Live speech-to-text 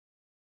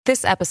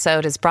This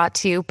episode is brought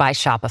to you by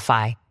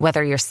Shopify.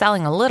 Whether you're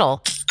selling a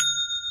little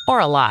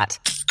or a lot,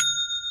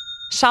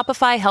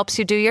 Shopify helps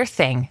you do your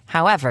thing,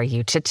 however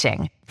you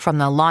cha-ching. From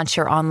the launch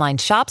your online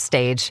shop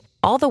stage,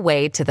 all the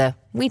way to the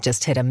we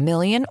just hit 1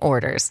 million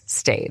orders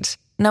stage.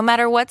 No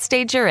matter what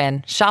stage you're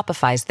in,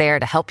 Shopify's there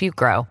to help you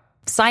grow.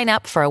 Sign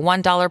up for a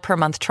 $1 per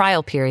month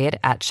trial period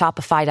at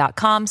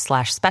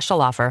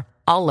shopify.com/special offer,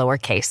 all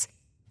lowercase.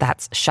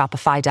 That's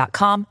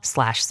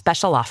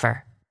shopify.com/special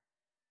offer.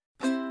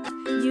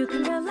 You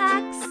can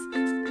relax.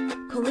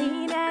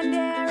 Colleen and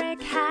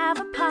Eric have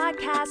a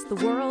podcast. The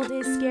world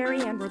is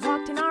scary and we're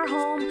locked in our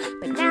home,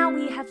 but now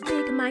we have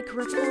big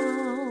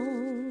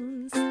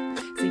microphones.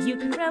 So you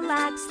can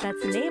relax.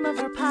 That's the name of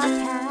our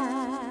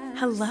podcast.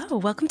 Hello,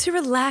 welcome to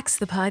Relax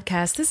the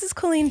Podcast. This is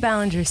Colleen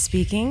Ballinger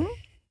speaking.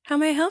 How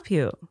may I help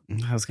you?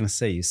 I was going to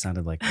say, you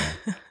sounded like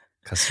a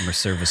customer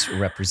service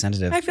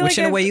representative, I feel which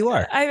like in a way you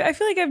are. I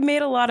feel like I've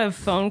made a lot of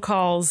phone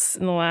calls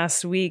in the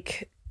last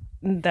week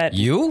that...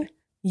 You?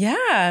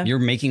 Yeah. You're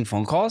making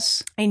phone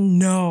calls? I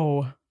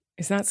know.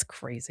 Isn't that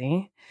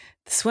crazy?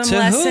 The swim To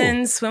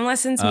lessons,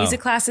 Oh.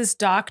 music classes,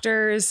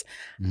 doctors,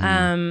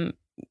 For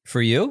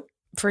you?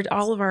 for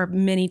all of our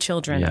many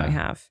children that we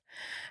have.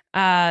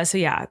 I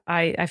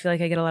feel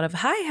like I get a lot of,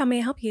 hi, how may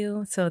I help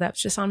you? So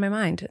that's just on my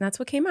mind. And that's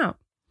what came out.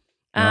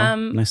 Well,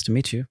 nice to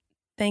meet you.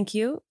 Thank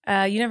you.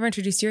 You never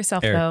introduced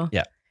yourself, Eric, though.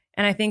 yeah.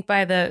 And I think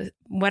by the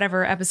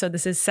whatever episode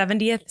this is,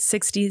 70th,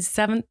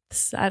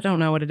 67th, I don't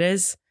know what it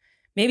is.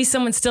 Maybe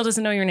someone still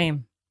doesn't know your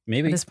name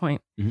Maybe. at this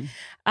point. Mhm.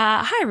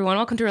 Hi, everyone.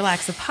 Welcome to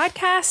Relax the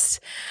Podcast.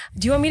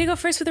 Do you want me to go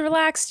first with the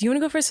relax? Do you want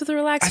to go first with the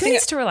relax? Who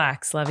needs to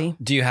relax, Lovey?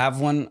 Do you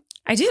have one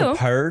I do.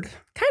 prepared?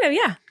 Kind of,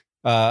 yeah.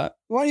 Why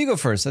don't you go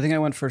first? I think I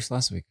went first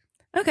last week.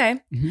 Okay.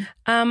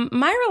 Mhm.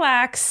 My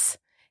relax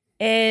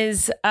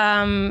is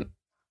kind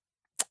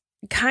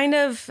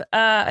of,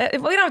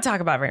 we don't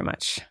talk about very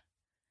much.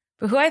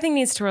 But who I think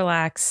needs to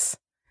relax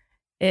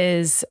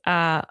is,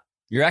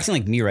 You're acting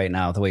like me right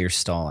now, the way you're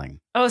stalling.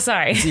 oh,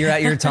 sorry.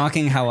 You're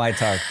talking how I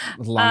talk,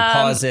 with long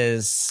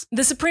pauses.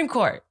 The Supreme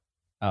Court.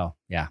 Oh,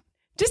 yeah.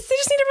 They just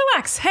need to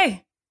relax.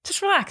 Hey,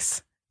 just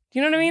relax.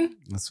 You know what I mean?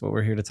 That's what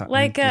we're here to talk.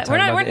 Like, to talk we're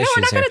not about the issues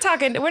going here. to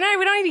talk. We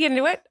don't need to get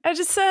into it. I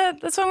just,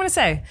 that's what I'm going to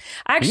say.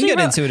 I You actually can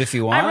get into it if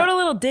you want. I wrote a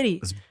little ditty.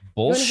 It's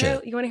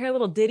bullshit. You want to hear a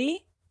little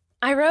ditty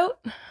I wrote?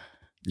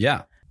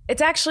 Yeah.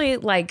 It's actually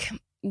like,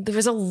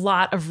 there's a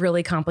lot of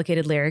really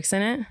complicated lyrics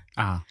in it.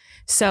 Ah.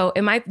 So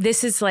it might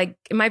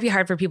be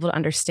hard for people to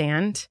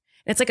understand.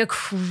 It's like a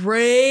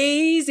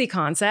crazy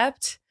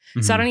concept.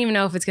 So I don't even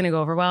know if it's going to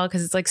go over well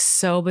because it's like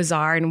so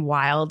bizarre and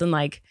wild and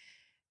like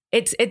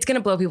it's going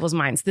to blow people's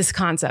minds. This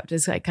concept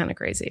is like kind of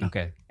crazy.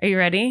 Okay. Are you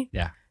ready?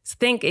 Yeah. So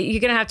you're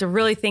going to have to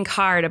really think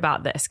hard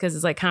about this because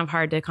it's like kind of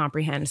hard to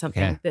comprehend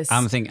something Okay. this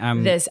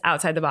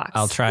outside the box.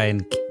 I'll try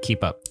and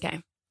keep up.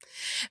 Okay.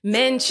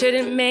 Men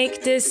shouldn't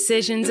make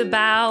decisions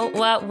about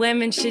what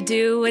women should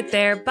do with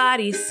their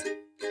bodies.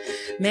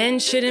 Men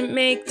shouldn't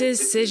make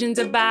decisions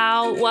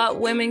about what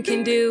women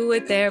can do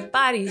with their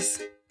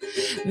bodies.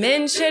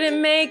 Men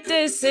shouldn't make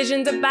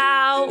decisions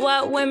about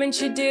what women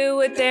should do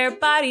with their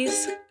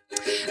bodies.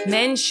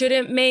 Men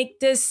shouldn't make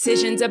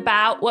decisions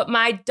about what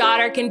my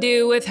daughter can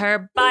do with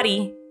her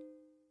body.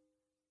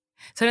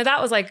 So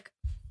that was like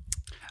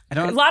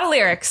a lot of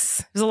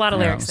lyrics. There's a lot of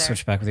lyrics there.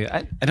 Switch back with you.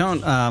 I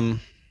don't.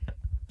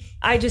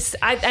 I know it's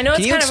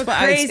kind of a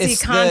crazy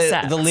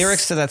concept. The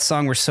lyrics to that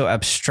song were so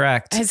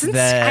abstract.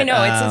 I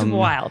know it's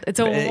wild. It's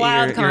a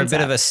wild concept. You're a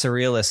bit of a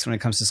surrealist when it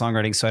comes to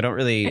songwriting, so I don't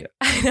really.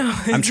 I know.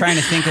 I'm trying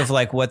to think of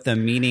like what the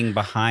meaning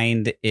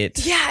behind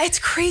it. Yeah, it's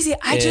crazy.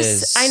 I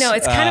know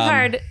it's kind of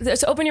hard.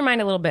 So open your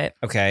mind a little bit.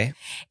 Okay.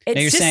 Now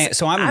you're saying,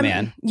 so I'm a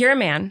man. You're a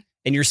man,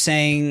 and you're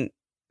saying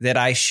that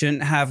I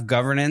shouldn't have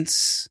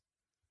governance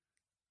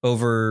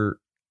over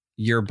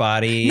your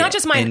body, not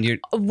just mine.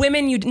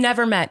 Women you'd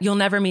never met, you'll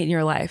never meet in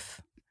your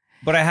life.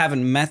 But I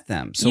haven't met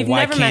them, so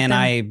why can't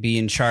I be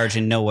in charge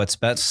and know what's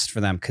best for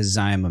them? Because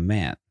I am a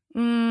man.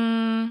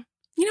 You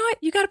know what?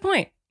 You got a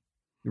point.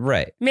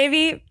 Right.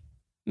 Maybe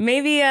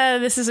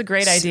this is a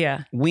great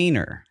idea.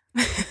 Wiener,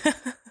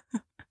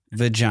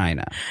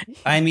 vagina.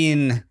 I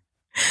mean,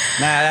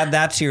 add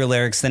that to your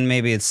lyrics, then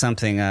maybe it's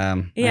something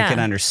I can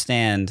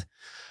understand.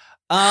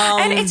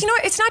 And it's,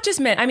 it's not just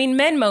men. I mean,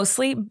 men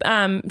mostly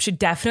should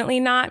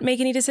definitely not make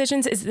any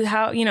decisions. Is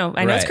how, I know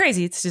it's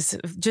crazy. It's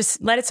just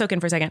let it soak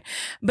in for a second.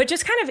 But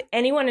just kind of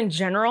anyone in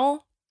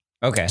general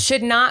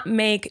should not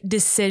make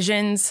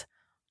decisions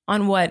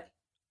on what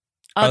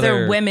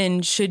other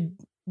women should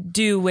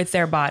do with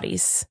their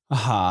bodies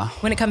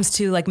when it comes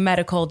to like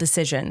medical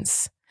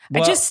decisions.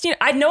 Well,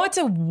 I know it's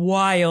a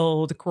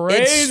wild,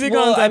 crazy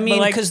concept. I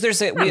mean, because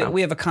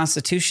we have a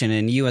constitution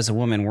and you as a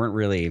woman weren't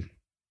really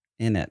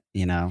in it,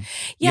 you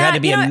had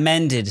to be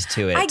amended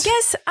to it. I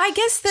guess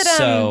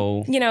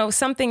that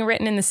something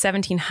written in the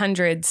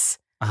 1700s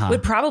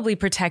would probably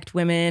protect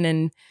women.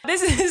 And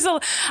this is a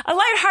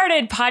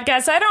lighthearted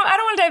podcast. I don't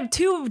want to dive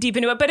too deep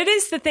into it, but it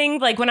is the thing.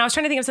 Like when I was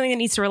trying to think of something that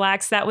needs to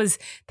relax, that is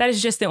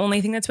just the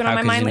only thing that's been on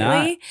my mind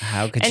lately.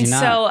 How could you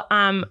not?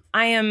 And so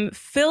I am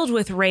filled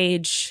with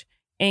rage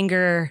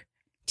anger,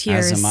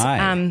 tears, As am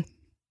I.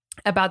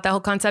 About the whole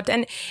concept.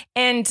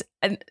 And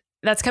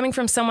that's coming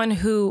from someone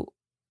who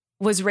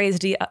was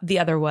raised the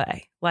other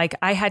way. Like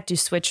I had to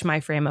switch my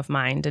frame of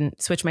mind and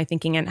switch my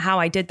thinking. And how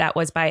I did that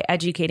was by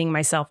educating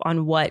myself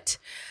on what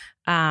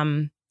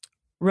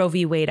Roe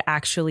v. Wade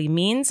actually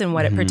means and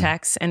what it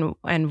protects and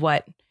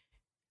what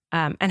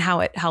and how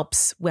it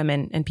helps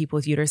women and people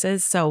with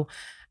uteruses. So,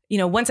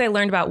 once I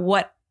learned about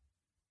what,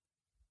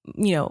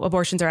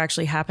 abortions are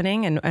actually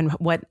happening and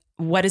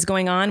what is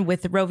going on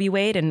with Roe v.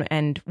 Wade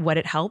and what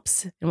it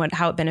helps and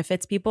how it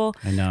benefits people.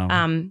 I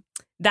know.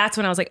 That's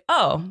when I was like,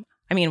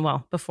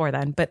 before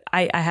then, but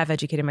I have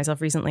educated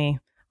myself recently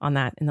on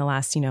that in the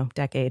last,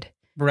 decade.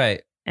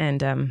 Right.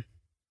 And I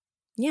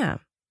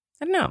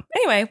don't know.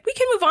 Anyway, we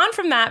can move on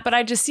from that, but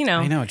I just, I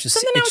know, it just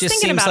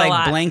seems seems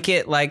like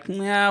blanket, like,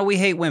 yeah, we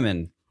hate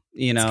women,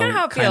 kind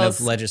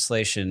of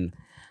legislation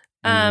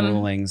and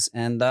rulings.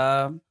 And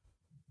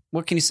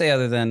what can you say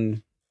other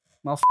than,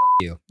 well,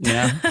 you, you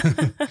guys.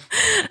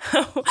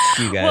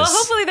 Well,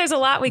 hopefully there's a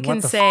lot we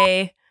can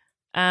say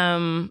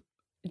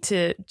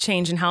to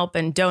change and help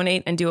and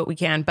donate and do what we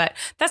can. But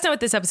that's not what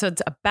this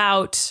episode's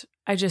about.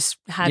 I just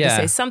had to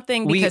say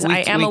something because I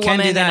am a woman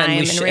and I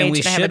am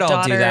enraged and I have a daughter.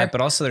 All do that, but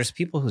also there's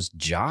people whose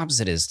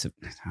jobs it is to,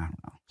 I don't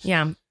know.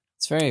 Yeah.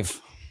 It's very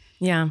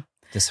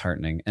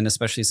disheartening. And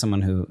especially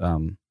someone who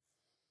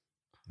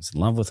is in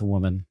love with a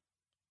woman,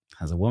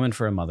 has a woman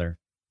for a mother,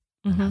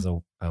 and has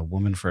a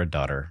woman for a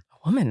daughter. A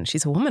woman?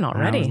 She's a woman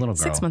already. A little girl.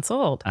 6 months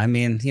old. I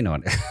mean, you know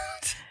what?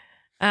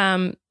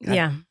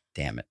 Yeah.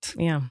 Damn it.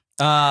 Yeah.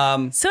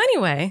 So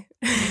anyway,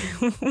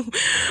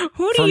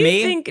 who do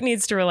you think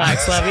needs to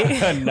relax,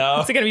 Levy?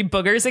 No. Is it going to be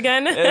boogers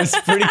again? It's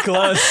pretty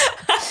close.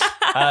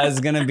 It's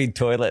going to be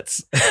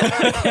toilets.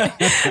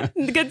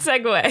 Good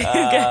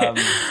segue.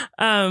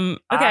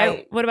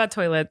 Okay. What about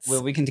toilets?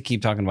 Well, we can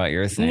keep talking about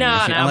your thing.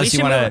 No. Unless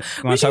you want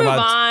to move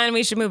on.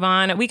 We should move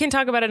on. We can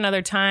talk about it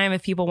another time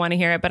if people want to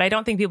hear it, but I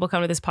don't think people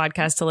come to this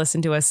podcast to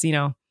listen to us, they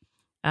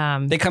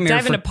come here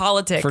into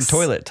politics for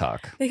toilet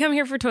talk. They come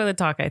here for toilet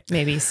talk,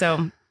 maybe.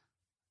 So,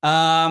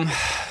 a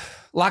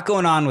lot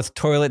going on with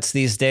toilets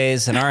these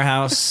days in our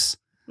house.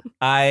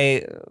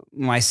 I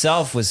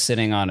myself was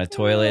sitting on a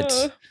toilet.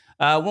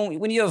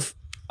 When you have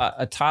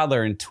a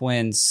toddler and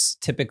twins,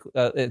 typically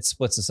it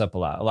splits us up a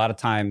lot. A lot of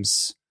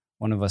times,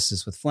 one of us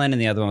is with Flynn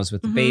and the other one was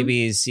with the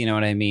babies. You know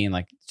what I mean?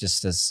 Like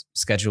just as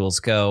schedules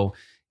go.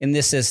 In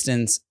this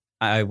instance,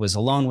 I was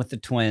alone with the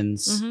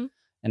twins,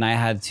 and I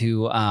had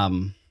to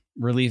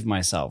relieve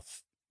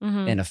myself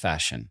in a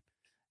fashion.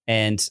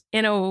 And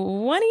in a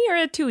 1E or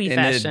a 2E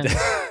fashion?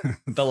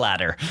 The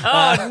latter.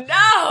 Oh,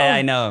 no.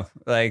 I know.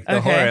 Like the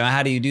horror.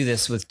 How do you do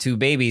this with two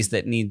babies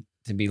that need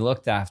to be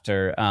looked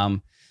after,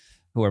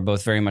 who are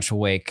both very much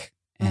awake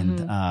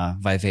and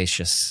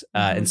vivacious?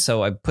 And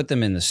so I put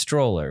them in the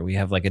stroller. We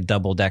have like a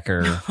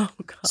double-decker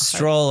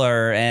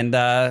stroller. And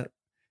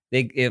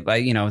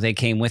they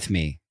came with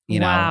me,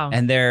 Wow.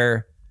 and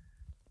they're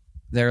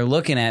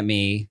looking at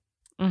me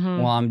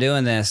while I'm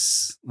doing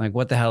this. Like,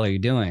 what the hell are you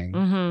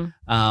doing?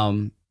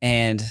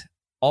 And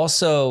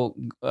also,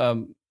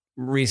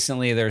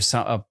 recently there's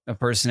a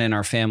person in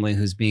our family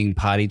who's being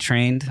potty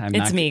trained.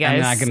 It's me, guys. I'm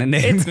not going to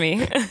name. It's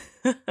me.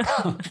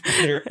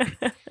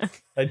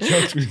 I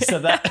joked when you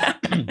said that.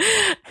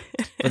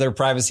 For their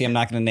privacy, I'm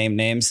not going to name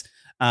names.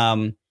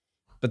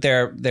 But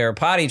they're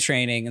potty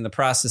training in the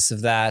process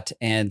of that,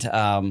 and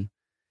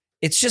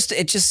it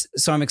just.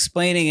 So I'm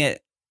explaining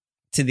it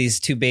to these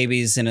two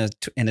babies in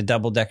a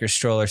double-decker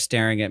stroller,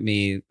 staring at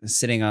me,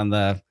 sitting on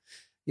the.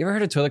 You ever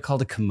heard of a toilet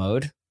called a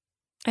commode?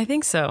 I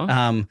think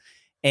so.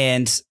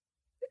 And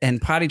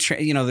potty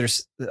train,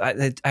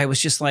 I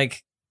was just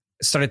like,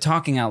 started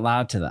talking out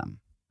loud to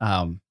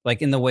them.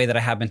 Like in the way that I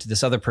have been to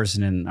this other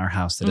person in our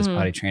house that is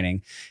potty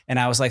training. And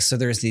I was like, so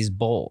there's these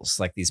bowls,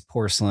 like these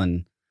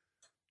porcelain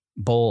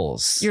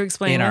bowls You're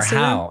explaining in our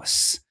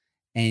house.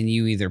 And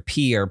you either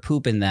pee or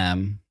poop in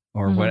them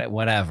or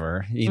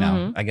whatever,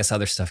 I guess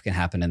other stuff can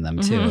happen in them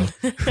too.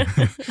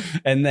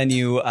 And then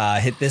you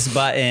hit this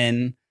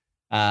button.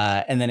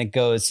 And then it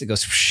goes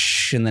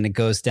whoosh, and then it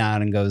goes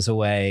down and goes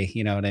away.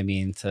 You know what I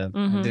mean?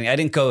 I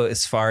didn't go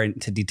as far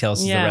into details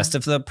as the rest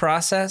of the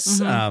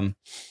process. And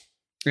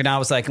I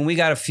was like, and we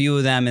got a few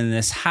of them in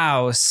this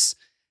house.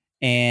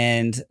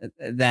 And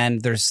then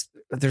there's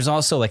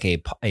also like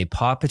a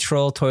Paw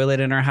Patrol toilet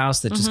in our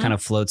house that just kind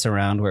of floats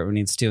around where it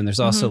needs to. And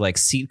there's also like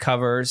seat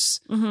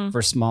covers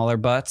for smaller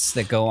butts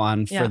that go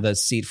on for the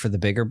seat for the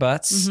bigger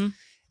butts.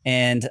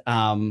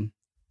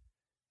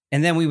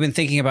 And then we've been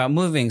thinking about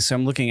moving. So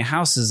I'm looking at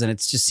houses and it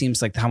just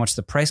seems like how much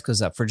the price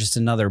goes up for just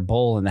another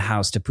bowl in the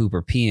house to poop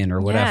or pee in or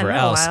whatever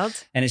else.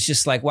 Wild. And it's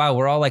just like, wow,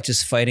 we're all like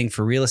just fighting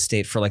for real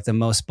estate for like the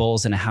most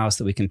bowls in a house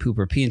that we can poop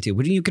or pee into.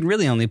 But you can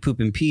really only poop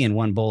and pee in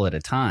one bowl at a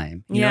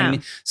time. You know what I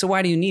mean? So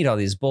why do you need all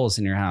these bowls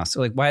in your house? So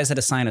like, why is it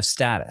a sign of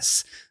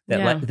status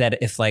that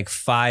if like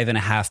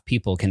 5.5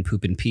 people can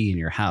poop and pee in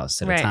your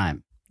house at a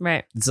time?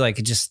 Right. It's like,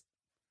 it just,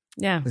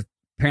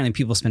 apparently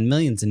people spend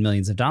millions and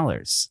millions of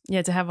dollars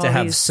to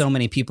have so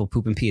many people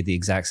poop and pee at the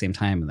exact same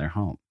time in their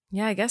home.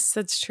 Yeah, I guess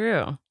that's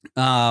true.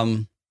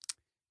 And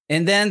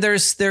then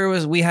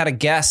we had a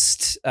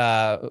guest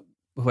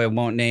who I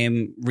won't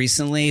name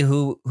recently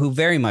who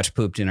very much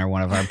pooped in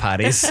one of our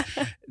potties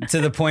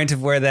to the point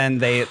of where then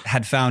they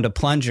had found a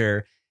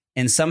plunger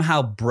and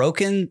somehow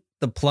broken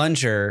the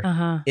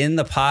plunger in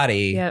the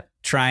potty. Yep.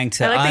 Trying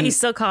to I like that you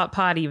still call it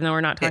potty, even though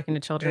we're not talking to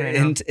children right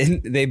now.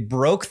 And they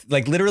broke,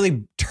 like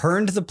literally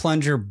turned the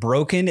plunger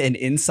broken and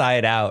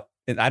inside out.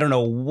 And I don't know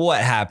what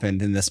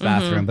happened in this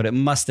bathroom, but it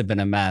must have been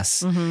a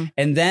mess.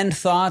 And then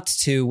thought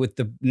to, with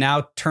the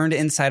now turned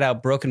inside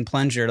out broken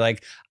plunger,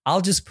 like, I'll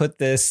just put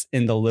this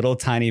in the little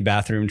tiny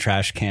bathroom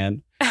trash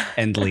can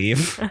and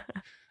leave,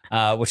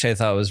 which I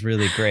thought was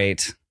really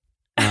great.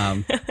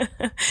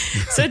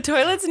 So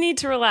toilets need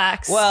to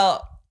relax.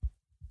 Well,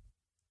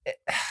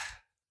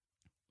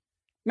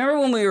 remember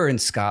when we were in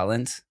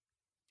Scotland?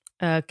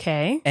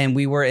 Okay. And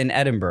we were in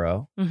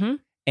Edinburgh.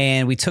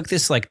 And we took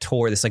this like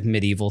tour, this like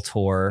medieval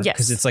tour. Yes.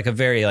 Because it's like a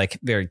very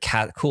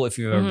cool, if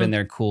you've ever been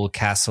there, cool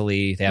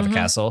castle-y. They have a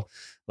castle,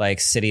 like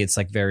city. It's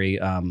like very...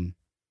 a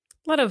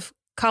lot of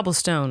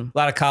cobblestone. A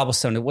lot of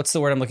cobblestone. What's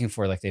the word I'm looking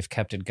for? Like they've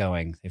kept it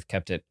going. They've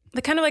kept it...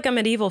 Like kind of like a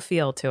medieval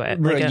feel to it.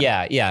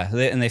 Yeah.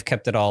 And they've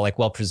kept it all like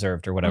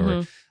well-preserved or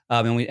whatever.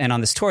 And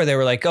on this tour, they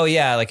were like, oh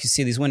yeah, like you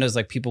see these windows,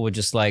 like people would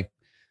just like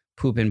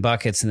poop in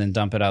buckets and then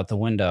dump it out the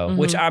window,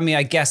 which I mean,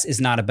 I guess is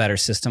not a better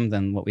system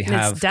than what we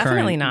have. It's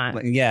definitely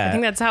not. Yeah. I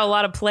think that's how a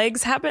lot of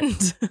plagues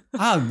happened.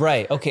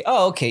 Right. Okay.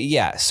 Oh, okay.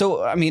 Yeah.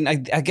 So, I mean, I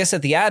guess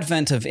at the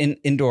advent of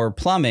indoor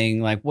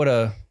plumbing, like what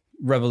a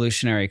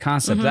revolutionary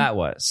concept that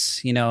was,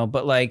 you know,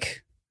 but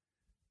like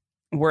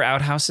were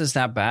outhouses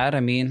that bad?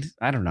 I mean,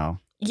 I don't know.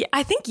 Yeah,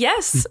 I think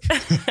yes.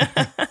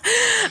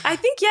 I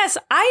think yes.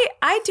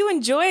 I do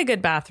enjoy a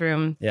good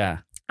bathroom. Yeah.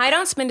 I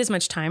don't spend as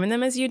much time in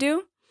them as you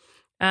do.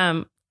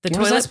 What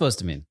was that supposed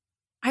to mean?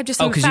 I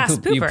just am a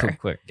fast pooper. You poop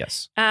quick,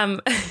 yes. I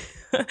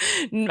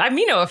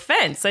mean no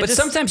offense. But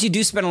sometimes you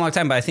do spend a long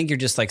time, but I think you're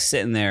just like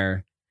sitting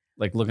there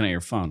like looking at your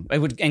phone.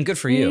 And good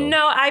for you.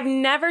 No, I've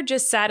never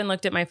just sat and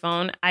looked at my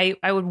phone. I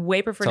would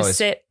way prefer to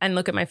sit and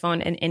look at my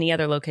phone in any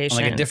other location.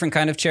 Like a different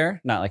kind of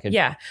chair? Not like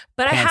a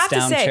but I have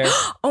to say, chair?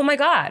 Oh my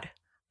God.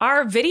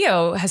 Our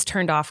video has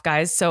turned off,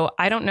 guys, so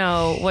I don't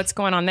know what's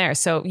going on there.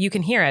 So you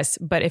can hear us,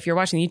 but if you're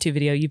watching the YouTube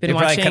video, you've been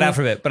watching. Probably cut out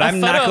for a bit, but I'm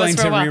not going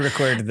to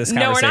re-record this conversation.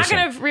 No, we're not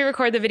going to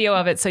re-record the video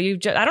of it. So I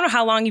don't know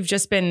how long you've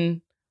just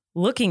been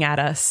looking at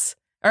us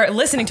or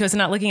listening to us and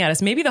not looking at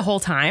us. Maybe the whole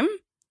time.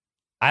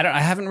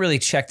 I haven't really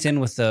checked in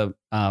with the.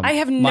 I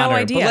have no monitor,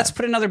 idea. But let's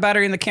put another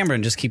battery in the camera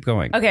and just keep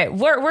going. Okay,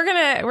 we're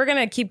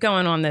gonna keep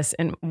going on this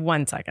in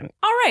 1 second.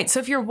 All right, so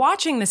if you're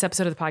watching this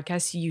episode of the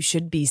podcast, you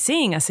should be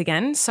seeing us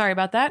again. Sorry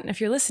about that. And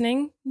if you're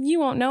listening, you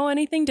won't know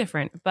anything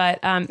different. But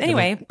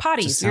anyway,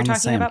 potties. You're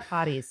talking about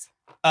potties.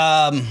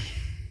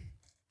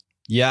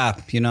 Yeah,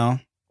 you know.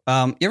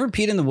 You ever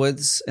peed in the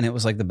woods and it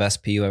was like the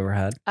best pee you ever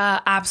had?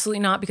 Absolutely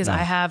not, because I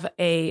have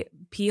a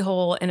pee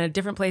hole in a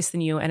different place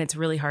than you, and it's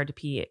really hard to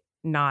pee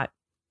not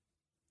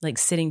like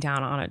sitting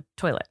down on a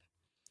toilet.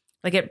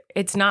 Like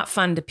it's not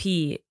fun to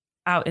pee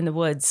out in the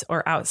woods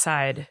or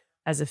outside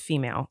as a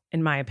female,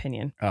 in my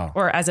opinion,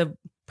 or as a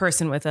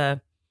person with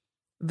a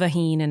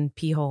vagine and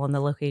pee hole in the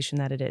location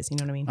that it is. You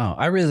know what I mean? Oh,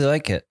 I really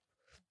like it.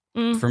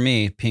 For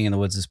me, peeing in the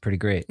woods is pretty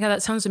great. Yeah,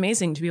 that sounds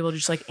amazing to be able to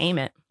just like aim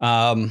it.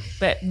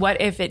 But what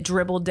if it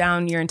dribbled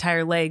down your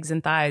entire legs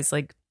and thighs,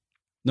 like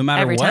no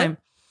matter every what? time?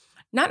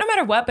 Not no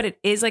matter what, but it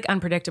is like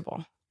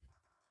unpredictable.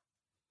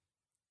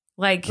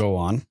 Like go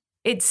on.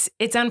 It's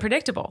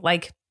unpredictable.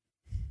 Like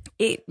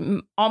it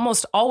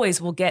almost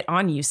always will get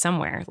on you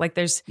somewhere. Like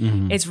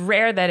it's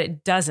rare that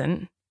it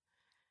doesn't.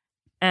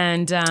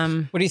 And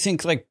what do you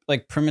think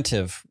like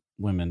primitive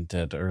women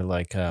did, or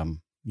like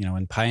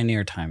in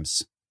pioneer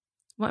times?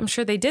 Well, I'm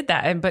sure they did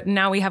that, but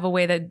now we have a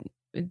way that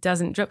it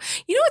doesn't drip.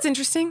 You know what's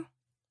interesting?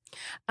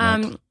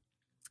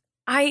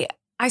 I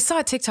saw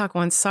a TikTok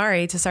once.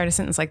 Sorry to start a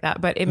sentence like that,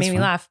 but it made me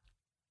laugh.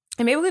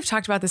 And maybe we've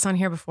talked about this on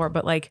here before,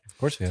 but like, of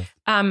course we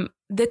have.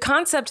 The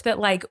concept that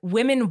like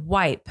women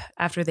wipe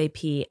after they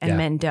pee and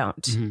men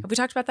don't. Have we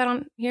talked about that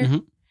on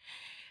here?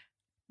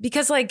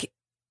 Because like,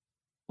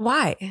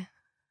 why?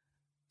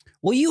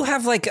 Well, you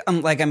have like I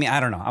mean, I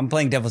don't know. I'm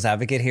playing devil's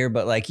advocate here,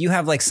 but like you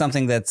have like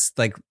something that's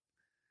like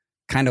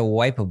kind of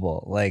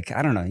wipeable. Like,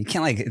 I don't know. You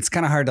can't like, it's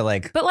kind of hard to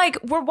like. But like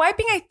we're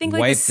wiping, I think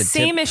like the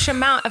same-ish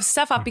amount of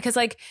stuff off, because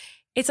like,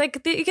 it's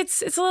like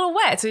it's a little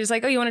wet, so it's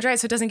like, oh, you want to dry it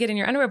so it doesn't get in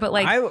your underwear. But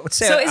like, I would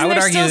say, so isn't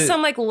there still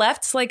some like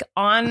lefts like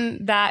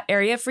on that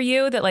area for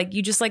you that like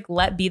you just like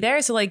let be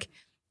there? So like,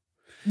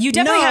 you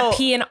definitely have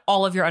pee in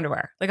all of your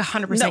underwear, like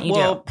 100%. You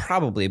do.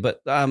 Probably,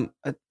 but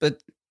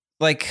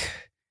like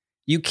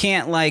you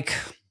can't like.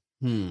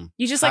 You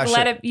just like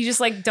let it. You just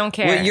like don't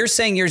care. Well, you're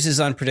saying yours is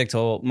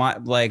unpredictable.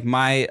 Not when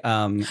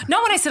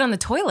I sit on the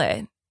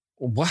toilet.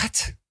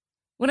 What?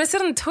 When I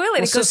sit on the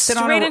toilet, it goes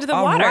straight into the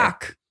water.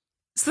 Rock.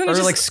 So then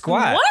or like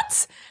squat.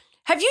 What?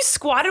 Have you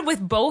squatted with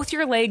both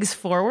your legs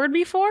forward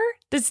before?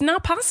 That's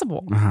not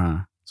possible.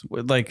 So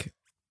like,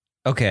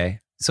 okay.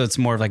 So it's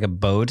more of like a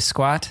bowed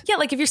squat? Yeah,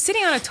 like if you're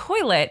sitting on a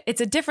toilet,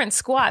 it's a different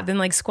squat than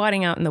like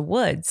squatting out in the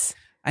woods.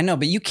 I know,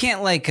 but you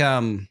can't like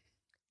Don't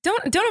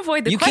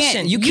avoid the you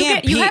question. Can't, you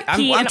can't pee. You have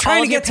pee I'm in trying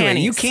all to get to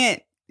panties.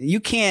 it. You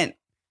can't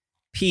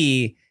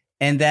pee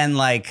and then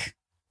like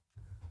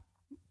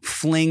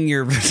fling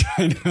your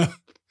vagina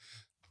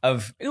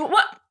of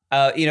What?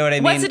 you know what I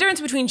mean? What's the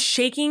difference between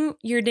shaking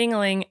your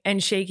dingling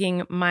and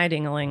shaking my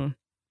dingling?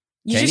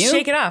 You Can just you?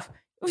 shake it off.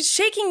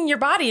 Shaking your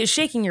body is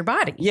shaking your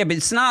body. Yeah, but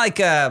it's not like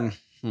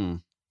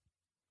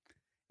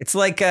it's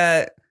like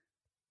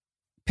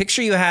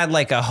picture you had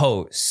like a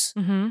hose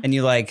and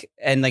you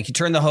you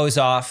turn the hose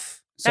off.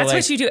 So That's like,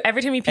 what you do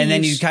every time you pee. and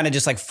then you kind of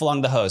just like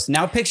flung the hose.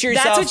 Now picture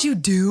yourself. That's what you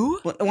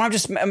do? Well, I'm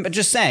just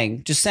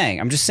saying.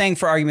 I'm just saying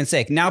for argument's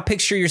sake. Now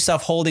picture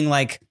yourself holding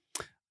like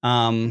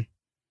a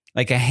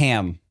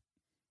ham,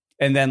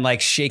 and then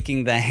like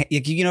shaking the.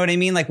 You know what I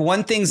mean? Like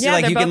one thing's Yeah,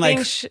 like they're you both can like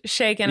being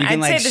shaken. you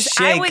can, I'd say like, this.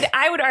 shake.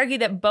 I would argue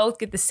that both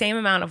get the same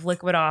amount of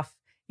liquid off.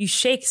 You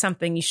shake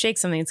something. It's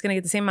going to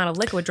get the same amount of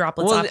liquid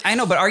droplets Well, off. I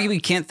know, but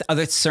arguably can't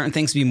other certain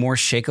things be more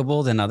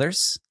shakeable than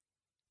others?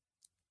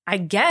 I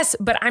guess,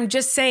 but I'm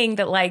just saying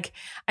that like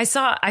I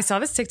saw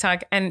this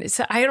TikTok and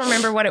so I don't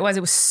remember what it was.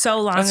 It was so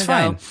long That's ago.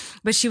 fine.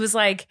 But she was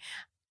like,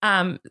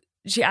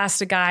 she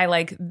asked a guy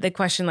like the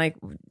question like,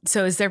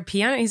 so is there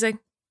pee on it? He's like,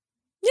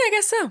 yeah, I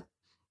guess so.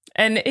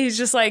 And he's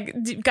just like,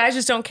 guys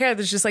just don't care.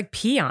 There's just like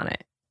pee on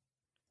it.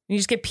 You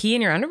just get pee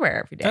in your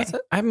underwear every day.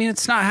 I mean,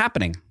 it's not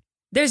happening.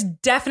 There's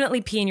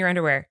definitely pee in your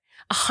underwear.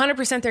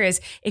 100% there is.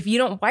 If you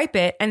don't wipe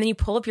it and then you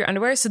pull up your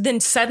underwear, so then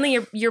suddenly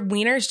your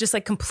wiener is just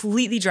like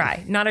completely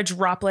dry, not a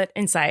droplet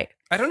in sight.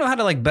 I don't know how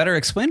to like better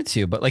explain it to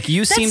you, but like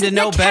you seem to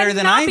know better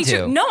than I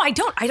do. No, I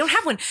don't. I don't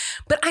have one.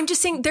 But I'm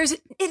just saying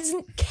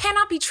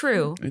cannot be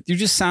true. You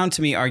just sound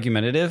to me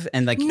argumentative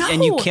and like No.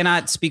 and you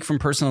cannot speak from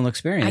personal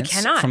experience.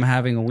 I cannot. From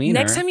having a wiener.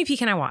 Next time you pee,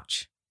 can I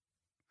watch?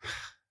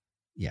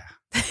 Yeah.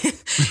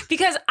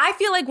 Because I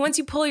feel like once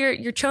you pull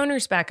your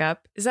choners back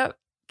up,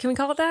 can we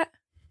call it that?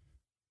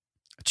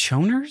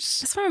 Choners?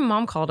 That's what my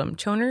mom called them.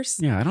 Choners?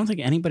 Yeah, I don't think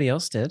anybody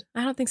else did.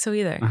 I don't think so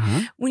either.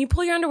 Uh-huh. When you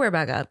pull your underwear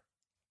back up,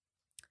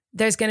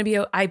 there's going to be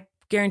I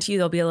guarantee you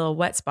there'll be a little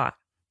wet spot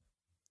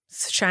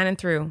shining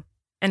through,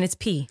 and it's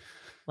pee,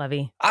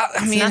 Levy.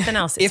 I mean, nothing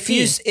else. It's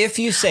if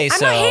you say I'm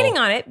so. not hating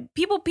on it.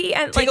 People pee.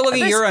 And Take a look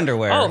at your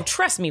underwear. Oh,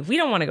 trust me, we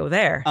don't want to go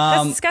there.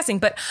 That's disgusting.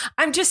 But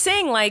I'm just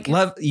saying, like,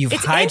 Love, you've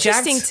it's hijacked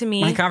interesting to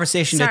me. my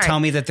conversation to tell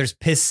me that there's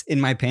piss in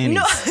my panties.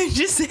 No, I'm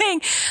just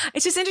saying.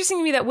 It's just interesting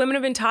to me that women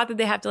have been taught that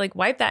they have to like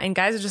wipe that, and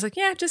guys are just like,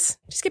 yeah, just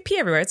get pee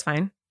everywhere. It's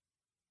fine.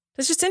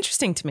 That's just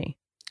interesting to me.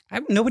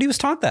 Nobody was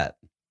taught that.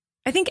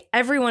 I think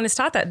everyone is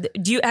taught that.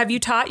 Have you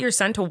taught your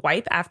son to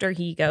wipe after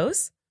he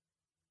goes?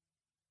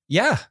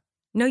 Yeah.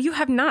 No, you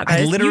have not.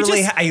 I guys.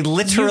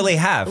 literally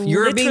have.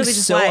 You're being literally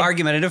just so lied.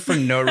 argumentative for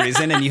no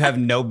reason, and you have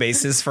no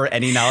basis for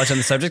any knowledge on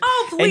the subject.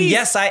 Oh, please.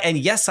 And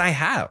yes, I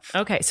have.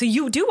 Okay, so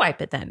you do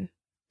wipe it then.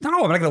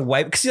 No, I'm not gonna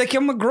wipe because like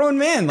I'm a grown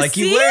man. Like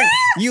See?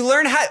 you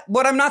learn how.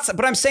 But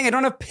I'm saying I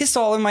don't have piss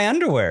all in my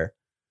underwear.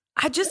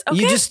 Okay.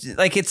 You just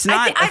like it's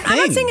not. I'm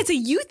not saying it's a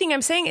you thing.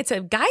 I'm saying it's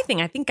a guy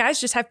thing. I think guys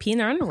just have pee in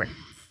their underwear.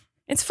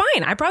 It's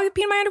fine. I probably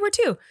pee in my underwear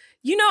too.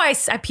 You know, I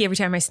pee every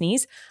time I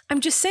sneeze.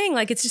 I'm just saying,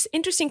 like, it's just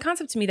interesting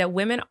concept to me that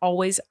women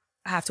always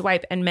have to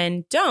wipe and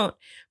men don't.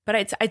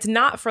 But it's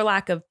not for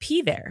lack of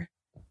pee there.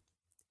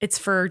 It's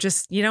for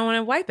just you don't want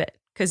to wipe it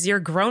because you're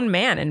a grown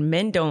man and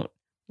men don't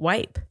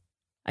wipe.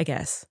 I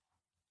guess.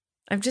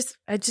 I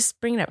just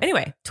bring it up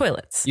anyway.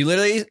 Toilets. You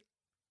literally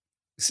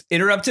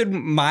interrupted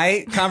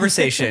my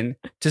conversation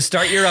to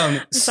start your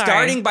own,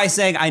 starting by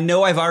saying, "I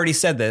know I've already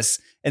said this,"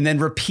 and then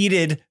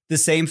repeated the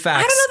same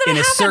facts in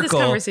a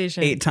circle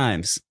 8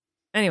 times.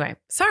 Anyway,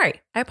 sorry.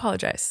 I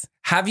apologize.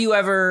 Have you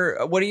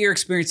ever? What are your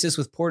experiences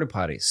with porta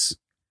potties?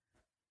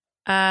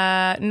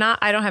 I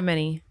don't have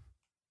many.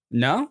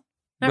 No,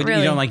 Not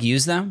really. You don't like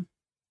use them?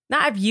 No,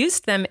 I've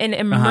used them in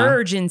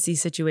emergency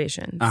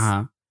situations.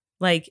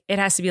 Like it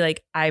has to be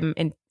like I'm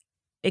in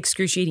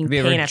excruciating pain.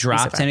 Have you ever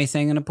dropped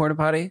anything in a porta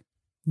potty?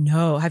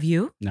 No. Have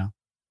you? No.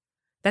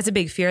 That's a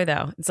big fear,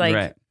 though. It's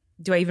like,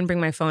 do I even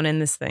bring my phone in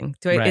this thing?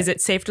 Is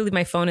it safe to leave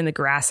my phone in the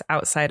grass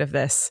outside of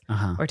this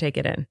or take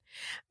it in?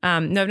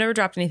 No, I've never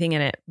dropped anything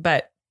in it,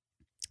 but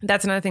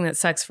that's another thing that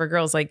sucks for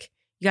girls. Like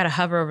you got to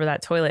hover over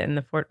that toilet in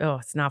the port. Oh,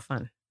 it's not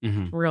fun.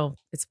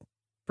 It's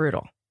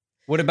brutal.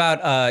 What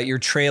about your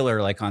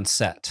trailer, like on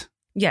set?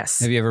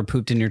 Yes. Have you ever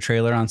pooped in your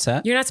trailer on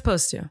set? You're not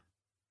supposed to.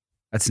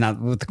 That's not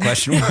what the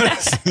question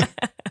was.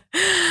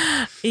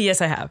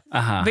 Yes, I have.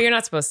 But you're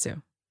not supposed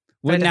to.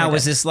 Well, now,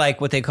 was this like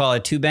what they call a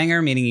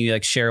two-banger, meaning you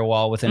like share a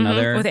wall with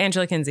another? With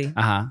Angela Kinsey.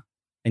 And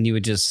you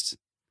would just...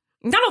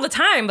 Not all the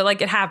time, but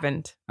like it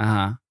happened.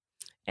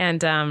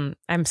 And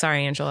I'm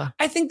sorry, Angela.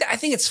 I think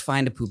it's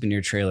fine to poop in your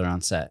trailer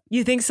on set.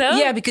 You think so?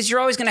 Yeah, because you're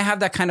always going to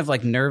have that kind of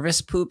like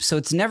nervous poop, so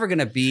it's never going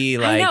to be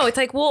like... I know, it's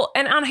like, well,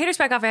 and on Haters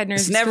Back Off, I had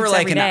nervous It's never poops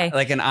like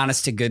every an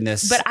honest to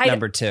goodness but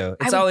number 2.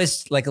 It's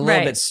always like a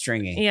little bit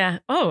stringy. Yeah.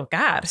 Oh,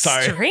 God.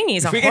 Sorry. Stringy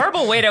is a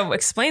horrible way to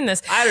explain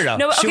this. I don't know.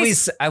 No, okay.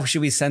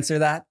 Should we censor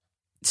that?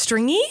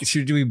 Stringy?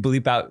 Do we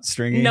bleep out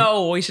stringy?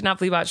 No, we should not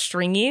bleep out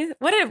stringy.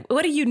 What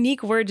a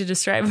unique word to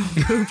describe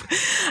poop.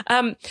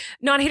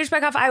 No, on Haters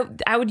Back Off,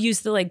 I would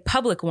use the like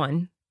public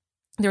one.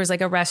 There was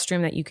like a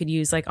restroom that you could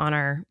use like on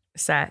our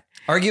set.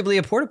 Arguably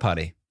a porta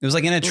potty. It was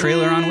like in a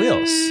trailer on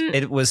wheels.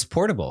 It was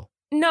portable.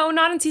 No,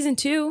 not in season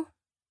 2.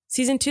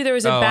 Season 2, there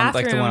was a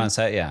bathroom. Like the one on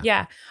set, yeah.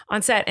 Yeah,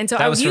 on set. And so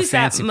that I would use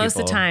that people. most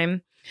of the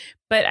time.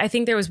 But I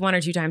think there was 1 or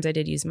 2 times I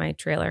did use my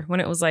trailer when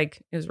it was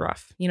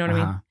rough. You know what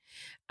I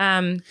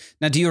mean?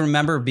 Now, do you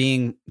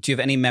have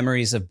any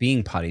memories of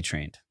being potty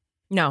trained?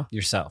 No.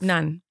 Yourself?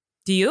 None.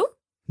 Do you?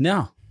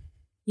 No.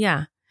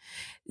 Yeah.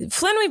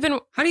 Flynn, we've been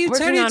how do you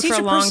teach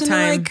a long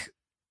time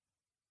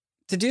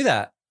to do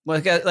that?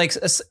 Like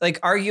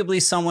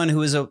arguably someone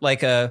who is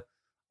a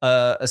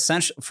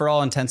essential for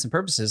all intents and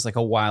purposes, like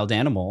a wild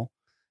animal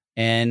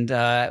and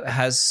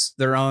has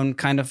their own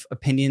kind of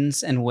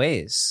opinions and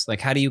ways. Like,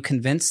 how do you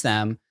convince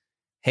them,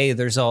 hey,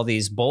 there's all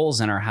these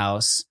bowls in our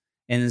house,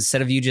 and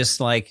instead of you just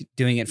like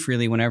doing it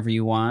freely whenever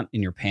you want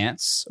in your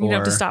pants, you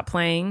have to stop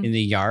playing in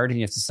the yard, and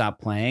you have to stop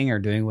playing or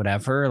doing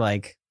whatever.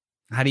 Like,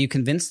 how do you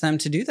convince them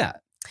to do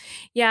that?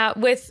 Yeah,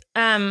 with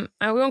I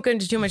won't go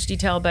into too much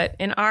detail, but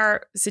in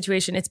our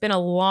situation, it's been a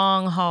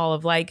long haul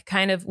of like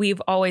kind of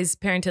we've always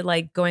parented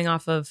like going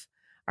off of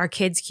our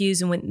kids'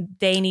 cues and when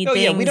they need things.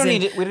 Yeah, we don't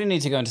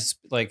need to go into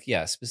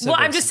specifics. Well,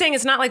 I'm just saying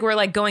it's not like we're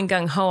like going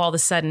gung ho all of a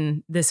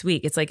sudden this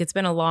week. It's like it's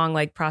been a long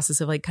like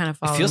process of like kind of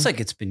following. It feels like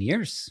it's been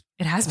years.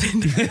 It has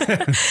been,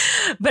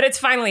 but it's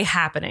finally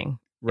happening.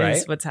 Right,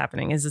 is what's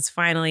happening is it's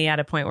finally at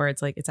a point where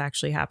it's like it's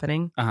actually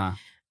happening.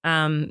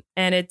 And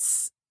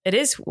it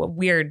is a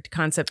weird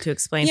concept to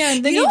explain. Yeah,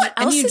 and then you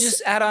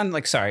just add on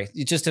like, sorry,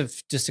 just to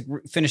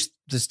finish,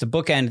 just to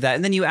bookend that,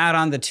 and then you add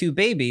on the 2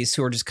 babies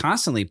who are just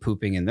constantly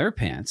pooping in their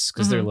pants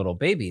because they're little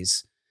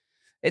babies.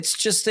 It's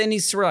just, it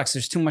needs to relax.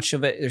 There's too much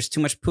of it. There's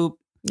too much poop.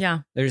 Yeah.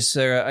 There's,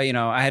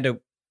 I had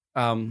to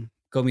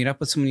go meet up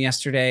with someone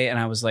yesterday, and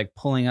I was like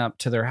pulling up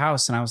to their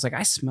house, and I was like,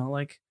 I smell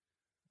like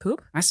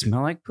poop. I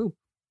smell like poop.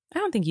 I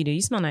don't think you do.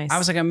 You smell nice. I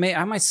was like,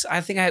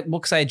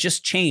 because I had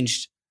just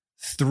changed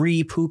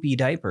 3 poopy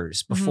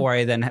diapers before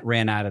I then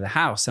ran out of the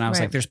house. And I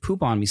was like, there's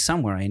poop on me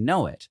somewhere. I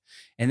know it.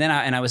 And then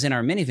I was in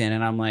our minivan,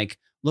 and I'm like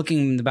looking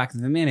in the back of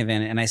the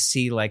minivan, and I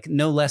see like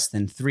no less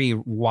than 3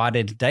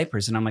 wadded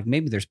diapers. And I'm like,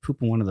 maybe there's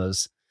poop in one of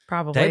those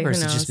diapers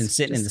that's just been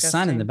sitting in the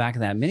sun in the back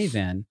of that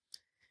minivan.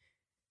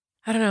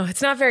 I don't know.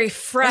 It's not very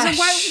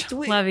fresh,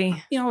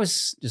 Levy. You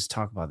always just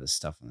talk about this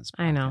stuff on this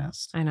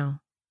podcast. I know.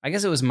 I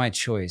guess it was my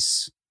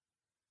choice.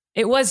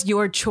 It was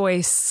your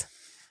choice.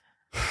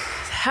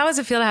 How does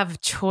it feel to have a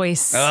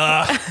choice? So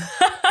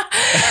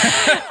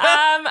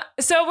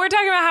we're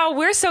talking about how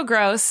we're so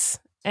gross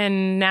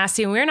and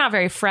nasty and we're not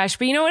very fresh.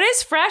 But you know what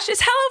is fresh?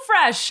 It's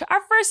HelloFresh,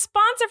 our first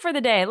sponsor for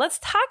the day. Let's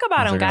talk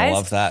about them, guys. They're going to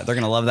love that. They're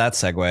going to love that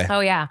segue.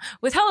 Oh, yeah.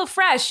 With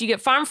HelloFresh, you get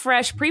farm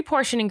fresh,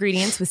 pre-portioned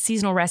ingredients with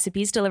seasonal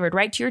recipes delivered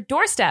right to your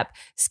doorstep.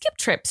 Skip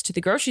trips to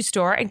the grocery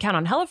store and count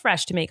on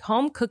HelloFresh to make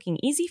home cooking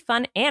easy,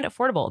 fun, and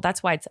affordable.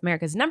 That's why it's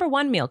America's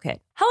 #1 meal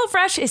kit.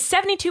 HelloFresh is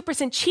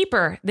 72%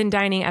 cheaper than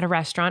dining at a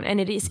restaurant, and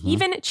it is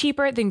even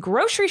cheaper than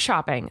grocery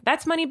shopping.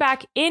 That's money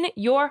back in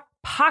your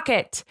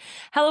pocket.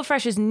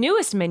 HelloFresh's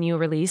newest menu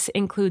release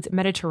includes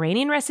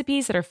Mediterranean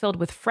recipes that are filled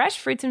with fresh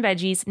fruits and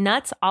veggies,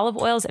 nuts, olive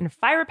oils, and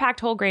fiber-packed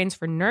whole grains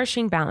for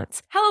nourishing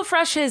balance.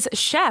 HelloFresh's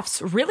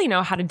chefs really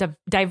know how to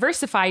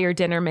diversify your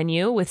dinner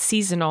menu with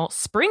seasonal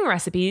spring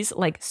recipes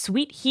like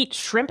sweet heat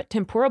shrimp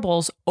tempura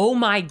bowls. Oh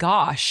my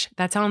gosh,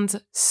 that sounds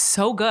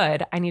so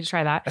good. I need to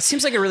try that. That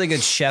seems like a really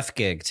good chef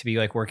gig to be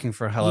like working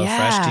for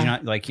HelloFresh. Do you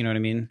not like, you know what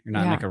I mean? You're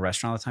not in like a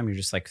restaurant all the time. You're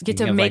just like get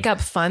to make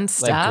up fun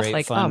stuff.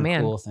 Like, fun, oh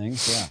man, cool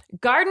things. Yeah.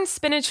 Garden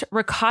spinach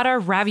ricotta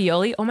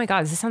ravioli. Oh my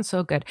God, this sounds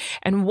so good.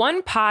 And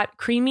 1 pot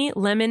creamy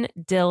lemon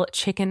dill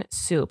chicken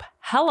soup.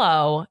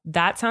 Hello.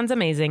 That sounds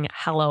amazing.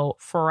 Hello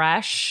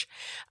Fresh.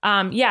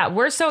 Yeah,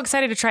 we're so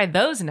excited to try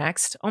those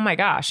next. Oh my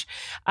gosh.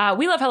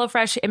 We love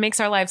HelloFresh. It makes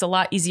our lives a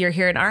lot easier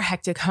here in our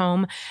hectic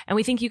home. And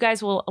we think you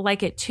guys will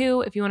like it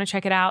too. If you want to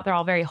check it out, they're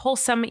all very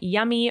wholesome,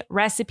 yummy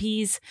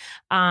recipes,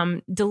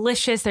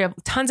 delicious. They have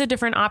tons of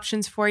different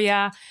options for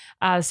you.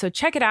 So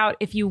check it out.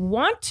 If you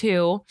want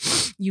to,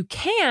 you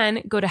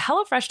can go to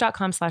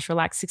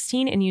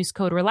HelloFresh.com/relax16 and use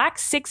code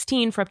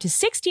relax16 for up to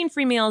 16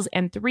 free meals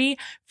and 3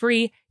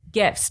 free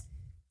gifts.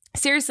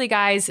 Seriously,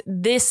 guys,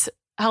 this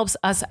helps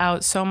us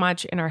out so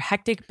much in our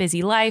hectic,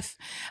 busy life.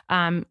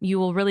 You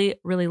will really,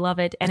 really love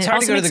it. And it's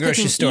hard to go to the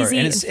grocery store,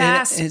 and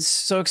it's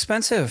so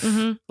expensive.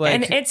 Like,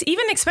 and it's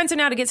even expensive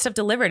now to get stuff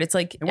delivered. It's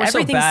like we're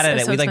so bad at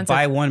it. We like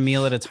buy 1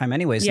 meal at a time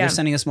anyways. So they're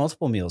sending us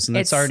multiple meals, and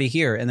it's already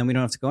here, and then we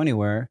don't have to go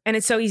anywhere. And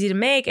it's so easy to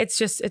make.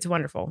 It's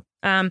wonderful.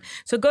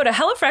 So go to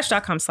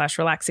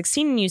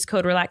HelloFresh.com/relax16 and use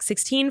code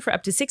relax16 for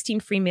up to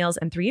 16 free meals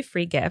and 3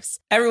 free gifts.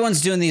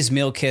 Everyone's doing these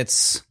meal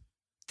kits.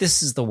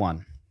 This is the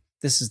one.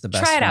 This is the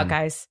best. Try it out,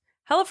 guys.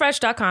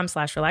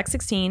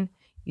 HelloFresh.com/relax16.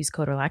 Use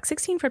code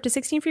relax16 for up to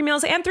 16 free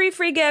meals and 3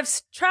 free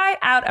gifts. Try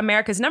out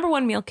America's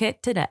 #1 meal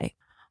kit today.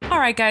 All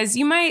right, guys,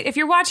 if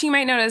you're watching, you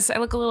might notice I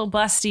look a little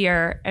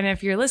bustier. And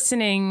if you're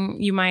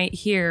listening, you might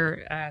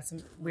hear some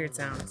weird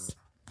sounds.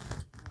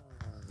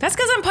 That's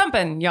because I'm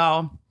pumping,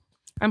 y'all.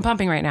 I'm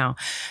pumping right now.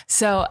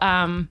 So,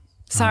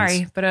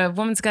 sorry, but a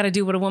woman's got to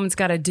do what a woman's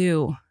got to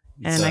do.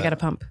 And I got to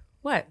pump.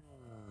 What?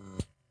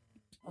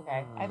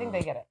 Okay, I think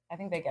they get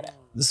it.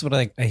 This is what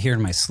I hear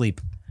in my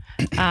sleep.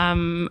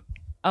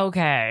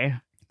 Okay.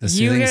 The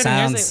soothing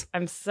sounds.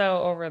 I'm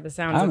so over the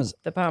sounds of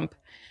the pump.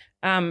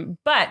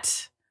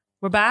 But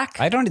we're back.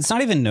 It's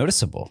not even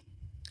noticeable.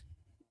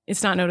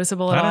 It's not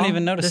noticeable at all. I don't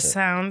even notice the it.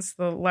 sounds,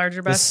 the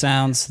larger bus. The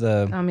sounds,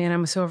 Oh man,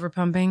 I'm so over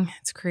pumping.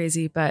 It's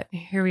crazy, but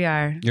here we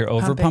are. You're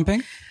over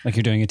pumping? Like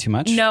you're doing it too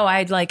much? No,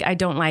 I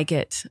don't like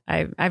it.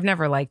 I've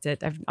never liked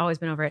it. I've always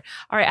been over it.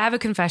 All right, I have a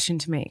confession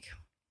to make.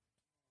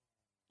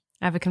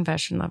 I have a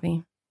confession,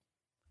 Lovey.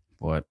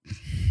 What?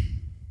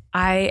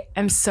 I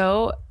am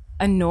so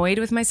annoyed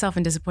with myself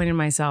and disappointed in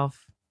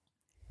myself.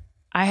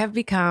 I have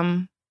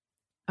become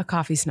a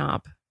coffee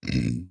snob.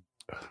 I'm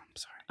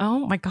sorry.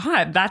 Oh my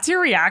God, that's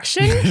your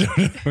reaction? I don't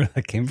know where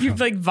that came from. You're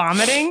like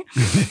vomiting.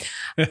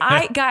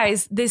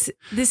 Guys, this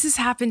has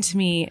happened to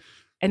me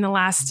in the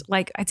last,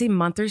 I'd say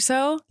month or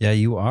so. Yeah,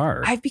 you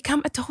are. I've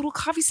become a total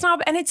coffee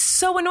snob, and it's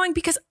so annoying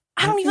because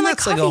I don't even like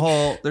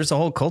coffee. There's a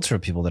whole culture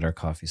of people that are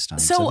coffee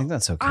snobs. So I think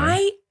that's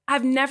okay.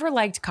 I've never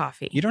liked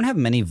coffee. You don't have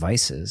many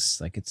vices.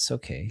 Like, it's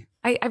okay.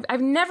 I've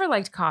never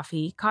liked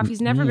coffee.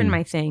 Coffee's never been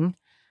my thing.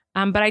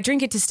 But I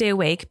drink it to stay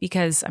awake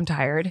because I'm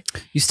tired.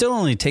 You still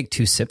only take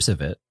 2 sips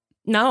of it.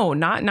 No,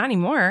 not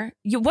anymore.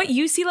 What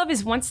you see, love,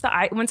 is once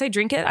I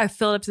drink it, I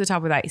fill it up to the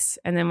top with ice,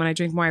 and then when I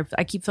drink more,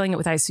 I keep filling it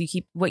with ice. So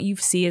what you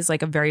see is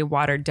like a very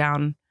watered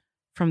down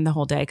from the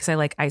whole day because I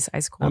like ice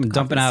cold. I'm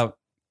dumping out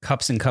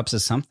cups and cups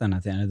of something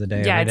at the end of the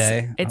day. Yeah, every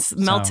day. It's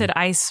melted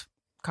ice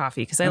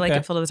coffee because I like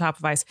it filled to the top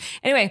of ice.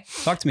 Anyway,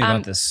 talk to me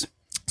about this.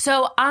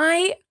 So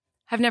I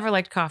have never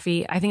liked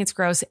coffee. I think it's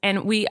gross. And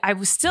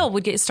I still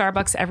would get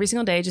Starbucks every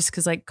single day just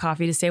because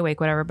coffee to stay awake,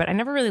 whatever. But I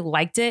never really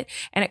liked it.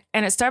 And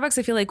at Starbucks,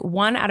 I feel like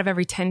 1 out of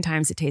every 10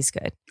 times it tastes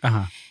good.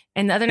 Uh-huh.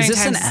 And the other 9 times.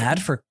 Is this an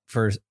ad for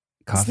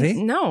coffee?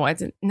 No, I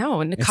didn't.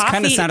 No. It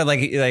kind of sounded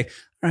like,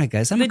 all right,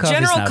 guys, I'm a coffee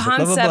snob. The general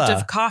concept blah, blah, blah.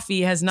 of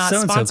coffee has not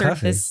So-and-so sponsored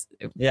coffee. this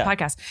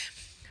podcast.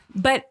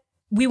 But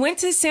we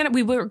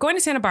were going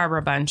to Santa Barbara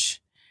a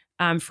bunch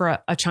for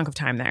a chunk of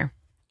time there.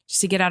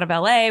 Just to get out of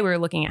LA, we were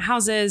looking at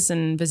houses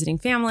and visiting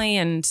family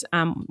and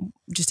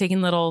just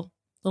taking little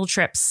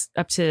trips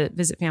up to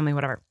visit family,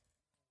 whatever.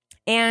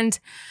 And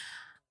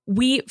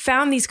we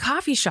found these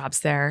coffee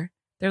shops there.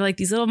 They're like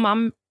these little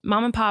mom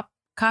and pop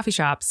coffee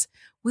shops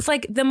with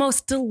the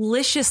most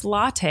delicious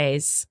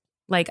lattes,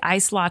 like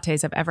iced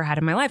lattes I've ever had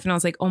in my life. And I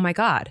was like, oh my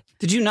God.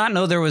 Did you not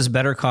know there was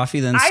better coffee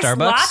than iced Starbucks?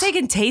 Latte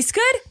can taste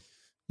good?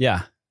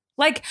 Yeah.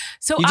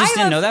 So you just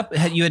didn't know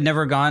that? You had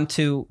never gone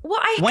to. Well,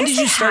 when did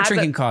you start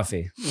drinking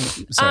coffee?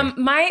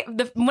 When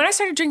I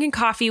started drinking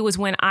coffee was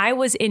when I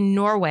was in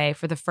Norway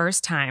for the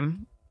first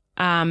time,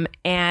 and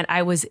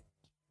I was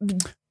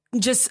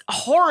just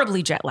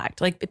horribly jet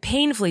lagged,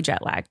 painfully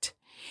jet lagged.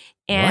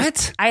 And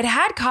what? I'd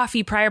had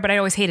coffee prior, but I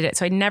always hated it,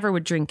 so I never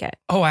would drink it.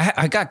 Oh,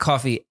 I got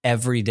coffee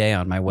every day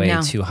on my way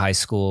to high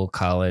school,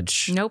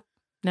 college. Nope.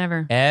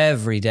 Never.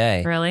 Every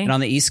day. Really? And on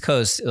the East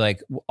Coast,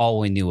 all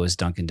we knew was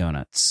Dunkin'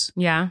 Donuts.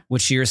 Yeah.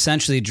 Which you're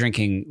essentially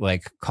drinking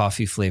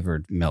coffee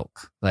flavored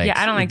milk. Yeah,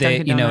 I don't like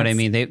Dunkin' Donuts. You know what I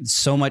mean? They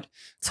so much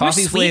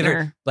coffee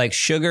flavor,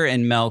 sugar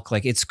and milk.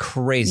 It's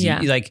crazy.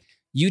 Yeah.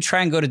 You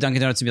try and go to Dunkin'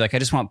 Donuts and be like, I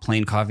just want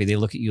plain coffee. They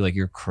look at you like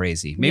you're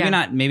crazy. Maybe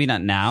not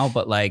now,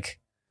 but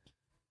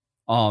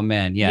oh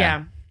man, yeah.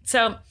 Yeah.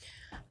 So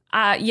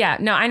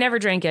no, I never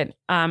drank it.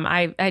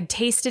 I had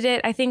tasted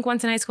it, I think,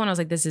 once in high school, and I was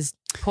like, this is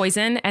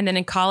poison. And then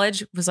in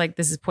college was like,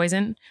 this is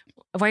poison.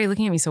 Why are you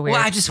looking at me so weird?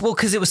 Well,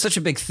 because it was such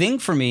a big thing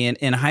for me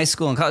in high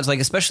school and college,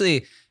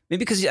 especially maybe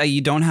because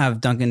you don't have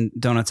Dunkin'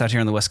 Donuts out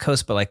here on the West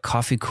Coast, but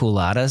coffee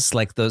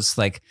cooladas, those,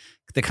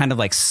 the kind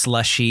of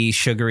slushy,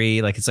 sugary,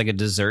 it's like a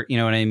dessert. You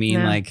know what I mean?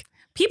 Yeah.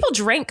 People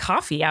drank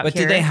coffee out here. But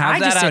did they have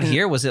that out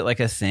here? Was it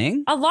a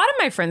thing? A lot of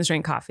my friends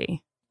drank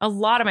coffee. A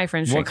lot of my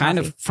friends drank coffee. What kind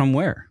of, from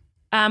where?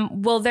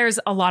 Well, there's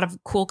a lot of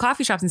cool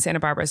coffee shops in Santa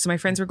Barbara. So my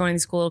friends were going to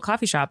these cool little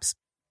coffee shops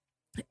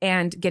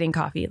and getting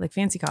coffee,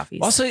 fancy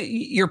coffees. Also,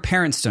 your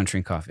parents don't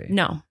drink coffee.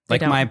 No, they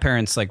don't. My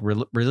parents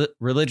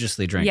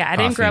religiously drink. Yeah, I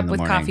coffee didn't grow up with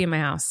morning. coffee in my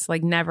house.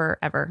 Never,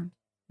 ever.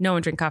 No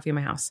one drank coffee in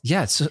my house.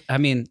 Yeah,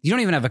 you don't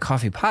even have a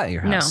coffee pot at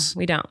your house. No,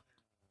 we don't.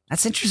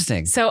 That's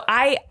interesting. So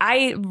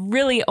I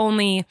really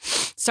only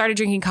started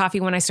drinking coffee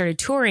when I started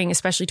touring,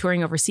 especially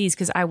touring overseas,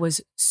 because I would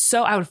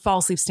fall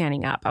asleep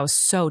standing up. I was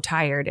so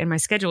tired and my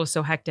schedule was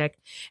so hectic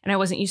and I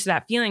wasn't used to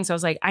that feeling. So I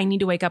was like, I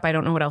need to wake up. I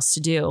don't know what else to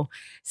do.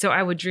 So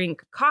I would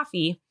drink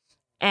coffee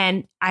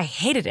and I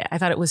hated it. I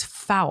thought it was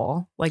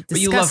foul, disgusting.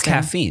 But you love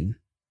caffeine.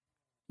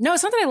 No,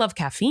 it's not that I love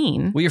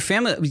caffeine. Well, your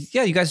family,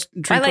 you guys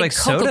drink I like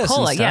sodas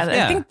Coca-Cola. and stuff.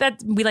 Yeah, I think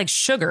that we like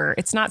sugar.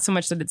 It's not so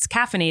much that it's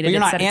caffeinated. But you're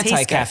not it's that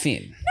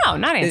anti-caffeine. No,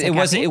 not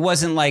anti-caffeine. It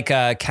wasn't like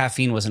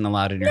caffeine wasn't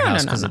allowed in your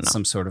house because it's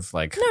some sort of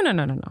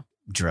no.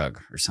 drug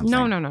or something.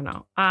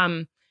 No.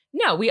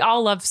 No, we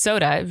all love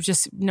soda. It was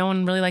just no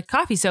one really liked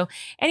coffee. So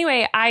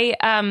anyway,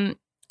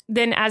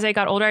 then as I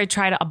got older, I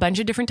tried a bunch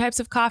of different types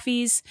of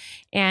coffees.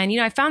 And,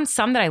 I found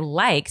some that I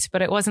liked,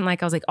 but it wasn't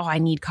like I was like, oh, I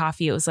need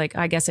coffee. It was like,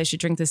 I guess I should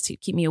drink this to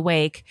keep me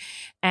awake.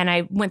 And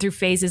I went through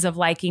phases of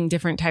liking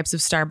different types of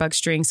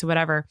Starbucks drinks or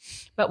whatever.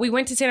 But we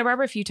went to Santa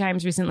Barbara a few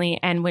times recently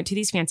and went to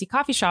these fancy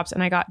coffee shops.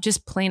 And I got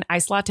just plain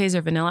iced lattes or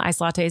vanilla iced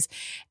lattes.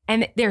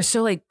 And they're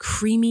so like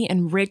creamy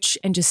and rich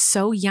and just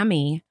so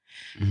yummy.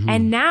 Mm-hmm.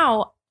 And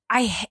now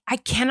I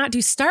cannot do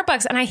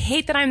Starbucks. And I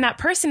hate that I'm that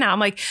person now. I'm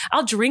like,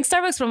 I'll drink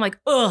Starbucks, but I'm like,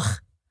 ugh.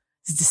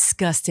 It's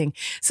disgusting.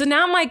 So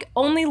now I'm like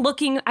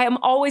I'm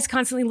always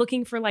constantly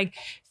looking for like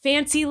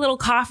fancy little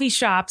coffee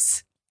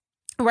shops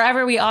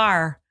wherever we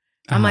are.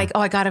 Uh-huh. I'm like, oh,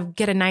 I got to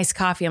get a nice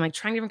coffee. I'm like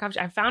trying different coffee.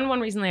 I found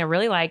one recently I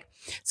really like.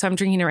 So I'm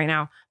drinking it right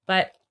now.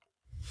 But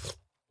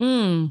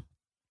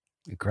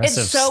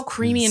aggressive. It's so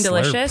creamy and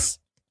delicious.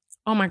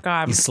 Oh my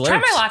God. Try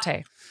my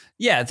latte.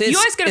 Yeah. You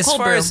always get a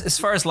cold brew. As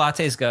far as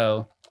lattes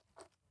go.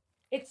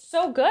 It's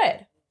so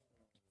good.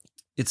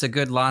 It's a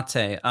good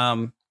latte.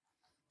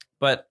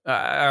 But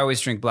I always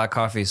drink black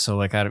coffee, so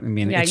like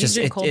it just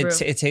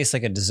it tastes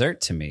like a dessert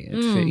to me.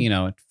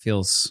 It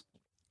feels.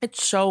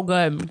 It's so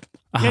good.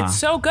 Uh-huh. It's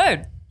so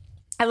good.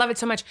 I love it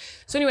so much.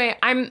 So anyway,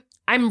 I'm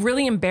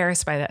really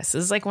embarrassed by this.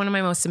 This is like one of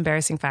my most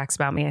embarrassing facts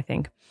about me. I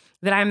think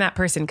that I'm that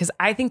person because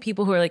I think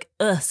people who are like,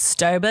 ugh,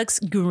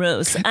 Starbucks,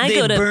 gross.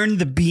 They burn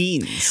the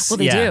beans. Well,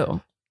 they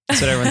do.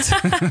 That's what everyone's.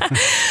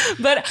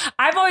 But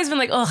I've always been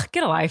like, oh,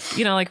 get a life,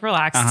 like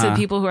relax to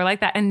people who are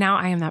like that. And now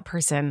I am that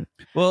person.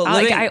 Well,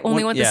 I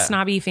only want the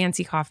snobby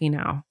fancy coffee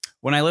now.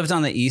 When I lived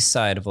on the east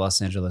side of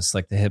Los Angeles,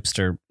 like the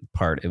hipster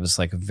part, it was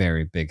like a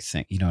very big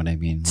thing. You know what I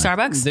mean? Like,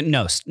 Starbucks?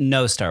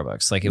 No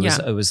Starbucks. Like it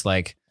was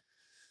like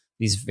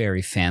these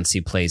very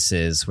fancy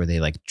places where they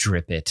like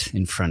drip it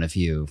in front of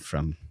you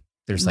from,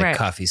 there's like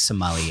coffee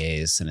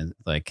sommeliers and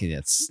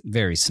it's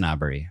very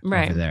snobbery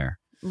over there.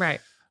 Right.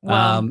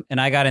 Well,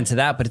 and I got into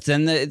that, but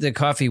then the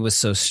coffee was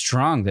so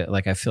strong that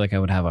like I feel like I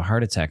would have a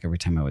heart attack every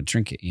time I would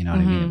drink it. You know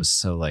what I mean? It was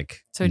so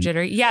like so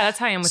jittery. Yeah, that's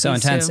how I am with so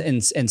intense. Too.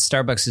 And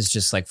Starbucks is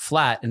just like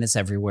flat and it's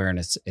everywhere and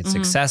it's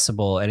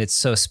accessible and it's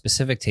so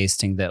specific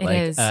tasting that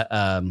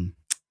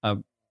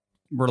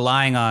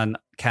relying on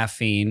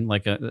caffeine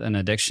like an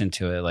addiction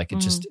to it, like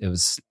it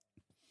was.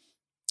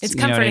 It's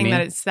comforting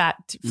that it's that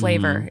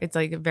flavor. Mm-hmm. It's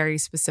like very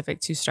specific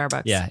to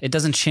Starbucks. Yeah, it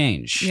doesn't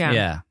change.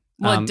 Yeah.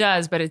 Well, it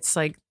does, but it's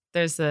like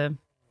there's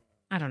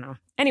I don't know.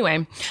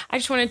 Anyway, I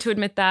just wanted to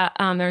admit that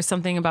there's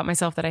something about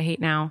myself that I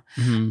hate now.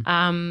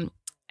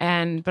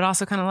 Mm-hmm. But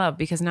also kind of love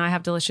because now I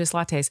have delicious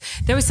lattes.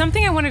 There was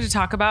something I wanted to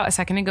talk about a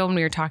second ago when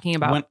we were talking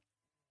about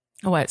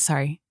what?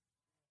 Sorry.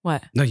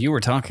 What? No, you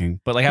were talking.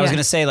 But like I was going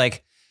to say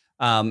like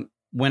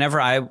whenever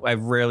I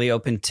rarely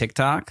open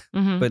TikTok,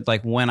 but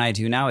like when I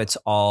do now, it's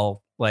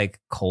all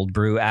like cold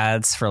brew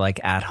ads for like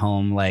at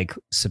home like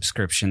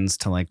subscriptions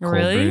to like cold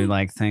brew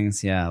like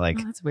things. Yeah, like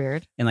that's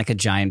weird. In like a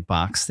giant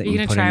box that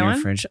you put in your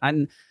fridge.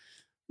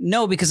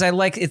 No, because I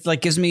like it.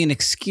 Like gives me an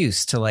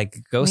excuse to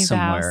like go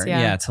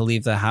somewhere. To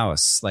leave the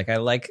house. Like I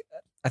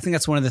think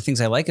that's one of the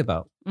things I like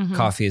about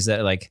coffee is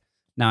that like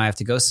now I have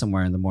to go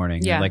somewhere in the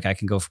morning. Yeah, and, like I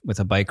can go with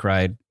a bike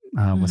ride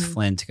with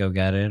Flynn to go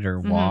get it or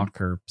walk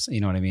or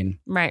you know what I mean.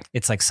 Right.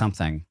 It's like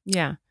something.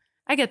 Yeah,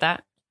 I get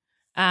that.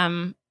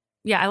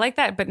 Yeah, I like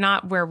that, but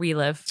not where we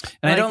live.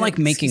 And I don't like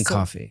making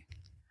coffee.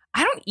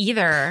 I don't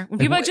either. When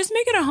people are like, just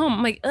make it at home.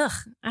 I'm like, ugh,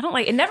 I don't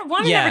like it. It never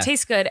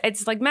tastes good.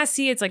 It's like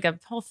messy. It's like a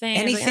whole thing.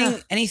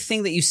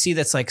 Anything that you see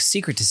that's like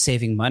secret to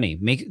saving money,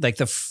 make like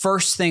the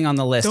first thing on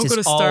the list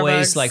is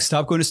always like,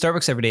 stop going to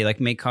Starbucks every day. Like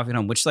make coffee at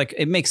home, which like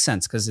it makes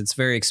sense because it's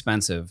very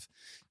expensive.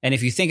 And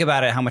if you think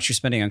about it, how much you're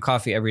spending on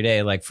coffee every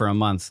day, like for a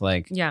month,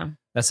 like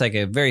that's like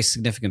a very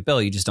significant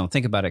bill. You just don't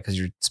think about it because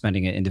you're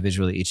spending it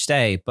individually each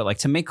day. But like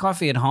to make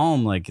coffee at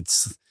home, like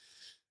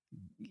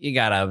you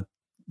gotta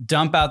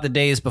dump out the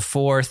days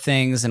before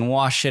things and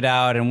wash it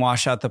out and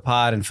wash out the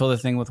pot and fill the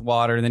thing with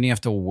water. And then you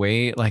have to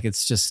wait. Like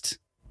it's just.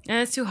 And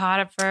it's too hot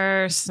at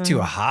first. It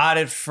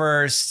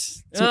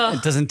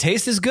doesn't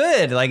taste as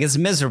good. Like it's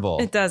miserable.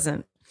 It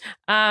doesn't.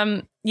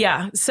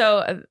 Yeah.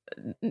 So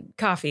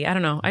coffee. I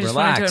don't know. I just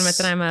wanted to admit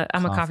that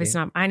I'm a coffee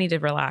snob. I need to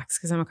relax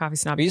because I'm a coffee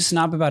snob. Are you a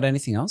snob about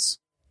anything else?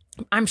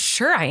 I'm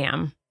sure I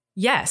am.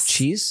 Yes.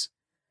 Cheese?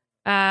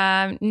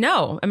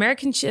 No.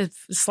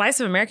 Slice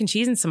of American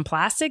cheese and some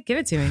plastic. Give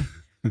it to me.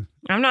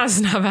 I'm not a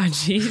snob about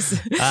cheese,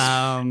 but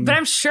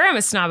I'm sure I'm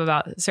a snob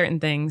about certain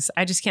things.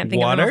 I just can't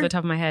think of them off the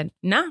top of my head.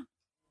 No,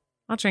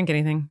 I'll drink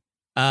anything.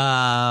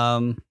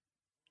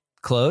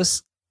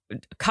 Clothes?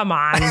 Come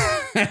on.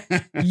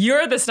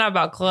 You're the snob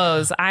about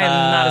clothes. I am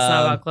not a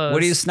snob about clothes.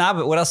 What are you snob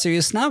about? What else are you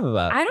a snob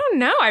about? I don't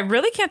know. I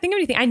really can't think of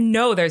anything. I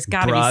know there's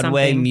got to be something.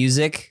 Broadway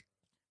music?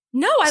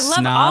 No, I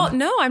love all.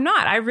 No, I'm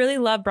not. I really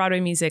love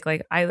Broadway music.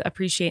 Like I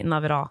appreciate and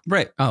love it all.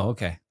 Right. Oh,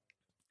 okay.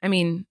 I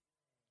mean,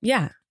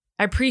 yeah,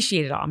 I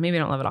appreciate it all. Maybe I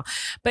don't love it all.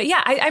 But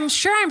yeah, I'm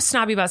sure I'm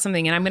snobby about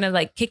something and I'm going to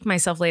like kick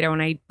myself later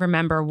when I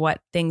remember what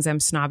things I'm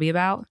snobby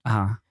about.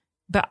 Uh-huh.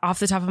 But off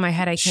the top of my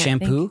head, I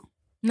can't Shampoo? think.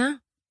 No,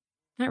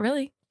 not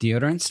really.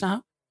 Deodorant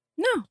snob?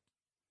 No.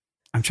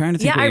 I'm trying to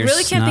think. Yeah, what I you're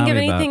really can't think of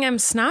snobby anything about. I'm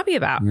snobby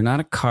about. You're not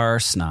a car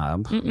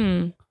snob.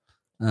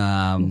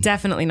 Mm-mm.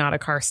 Definitely not a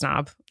car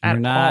snob at You're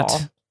not.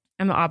 all.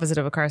 I'm the opposite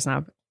of a car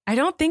snob. I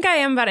don't think I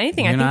am about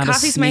anything. You're I think not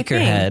coffee's a my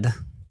thing. sneakerhead.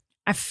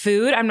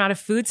 Food, I'm not a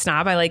food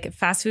snob. I like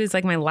fast food is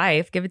like my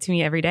life. Give it to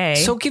me every day.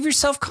 So give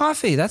yourself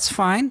coffee. That's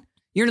fine.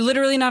 You're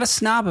literally not a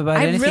snob about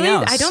anything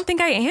else. I don't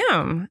think I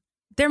am.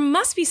 There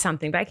must be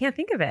something, but I can't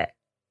think of it.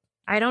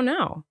 I don't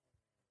know.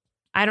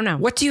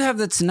 What do you have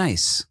that's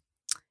nice?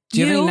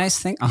 Do you have any nice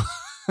thing? Oh.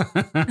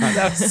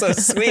 That was so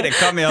sweet. It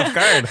caught me off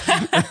guard.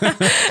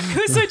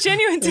 It was so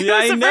genuine too.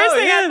 Yeah, It was the first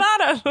thing I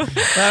thought of.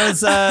 That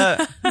was,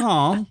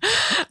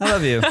 I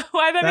love you.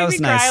 Why that made me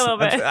cry a little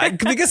bit?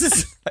 Because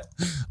it's,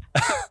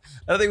 I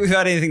don't think we've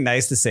had anything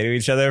nice to say to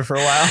each other for a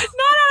while. Not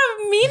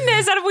out of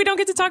meanness, out of we don't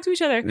get to talk to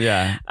each other.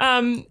 Yeah.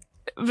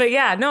 But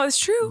yeah, no, it's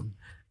true.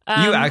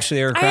 You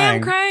actually are crying. I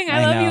am crying.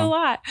 I love know. you a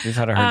lot. We've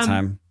had a hard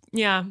time.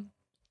 Yeah.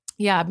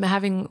 Yeah.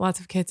 Having lots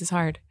of kids is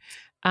hard.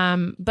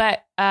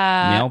 But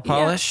Nail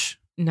polish? Yeah.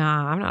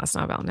 Nah, I'm not a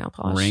snob about nail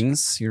polish.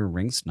 Rings? You're a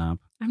ring snob.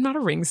 I'm not a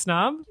ring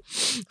snob.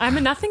 I'm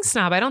a nothing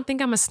snob. I don't think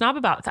I'm a snob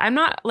about. I'm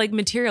not like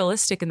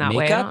materialistic in that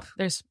Makeup?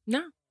 way.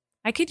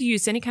 I could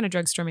use any kind of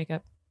drugstore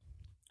makeup.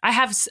 I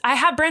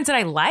have brands that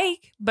I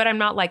like, but I'm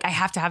not like I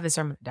have to have this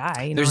or I'm gonna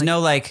die. You know, There's no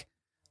like,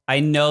 I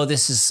know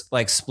this is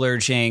like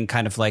splurging,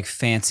 kind of like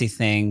fancy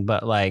thing,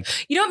 but like,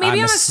 maybe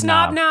I'm a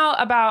snob now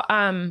about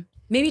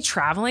maybe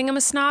traveling. I'm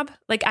a snob.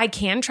 Like I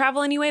can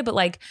travel anyway, but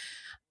like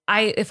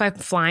if I'm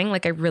flying,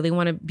 like I really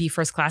want to be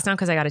first class now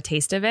because I got a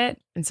taste of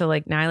it, and so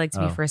like now I like to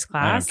be first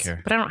class. I don't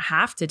care. But I don't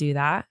have to do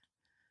that.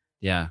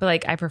 Yeah. But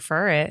like I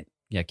prefer it.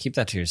 Yeah, keep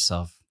that to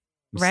yourself.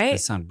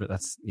 Right?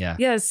 Yeah.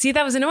 Yeah, see,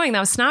 that was annoying. That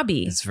was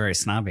snobby. It's very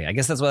snobby. I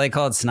guess that's why they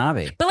call it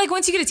snobby. But like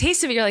once you get a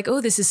taste of it, you're like,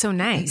 oh, this is so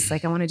nice.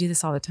 Like I want to do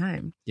this all the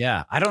time.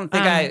 Yeah. I don't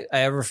think I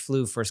ever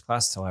flew first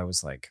class till I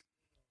was like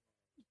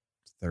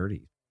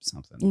 30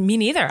 something. Me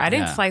neither. I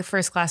didn't fly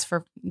first class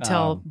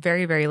until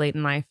very, very late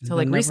in life. Till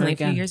like recently, a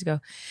few years ago.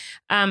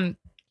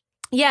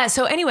 Yeah.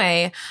 So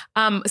anyway,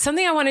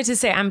 something I wanted to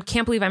say, I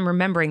can't believe I'm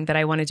remembering that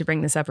I wanted to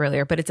bring this up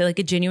earlier, but it's like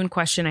a genuine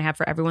question I have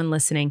for everyone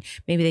listening.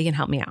 Maybe they can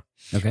help me out.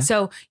 Okay.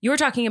 So you were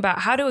talking about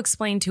how to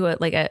explain to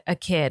a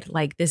kid,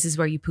 like this is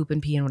where you poop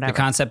and pee and whatever. The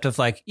concept of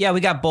like, yeah, we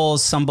got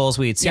bowls. Some bowls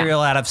we eat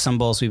cereal out of. Some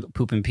bowls we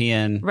poop and pee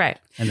in. Right.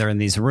 And they're in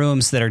these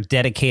rooms that are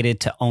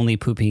dedicated to only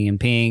pooping and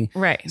peeing.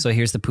 Right. So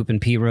here's the poop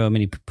and pee room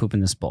and you poop in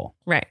this bowl.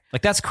 Right.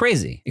 Like that's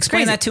crazy.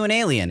 Explain that to an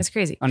alien. It's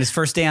crazy. On his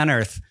first day on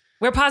Earth.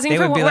 We're pausing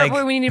for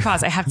what we need to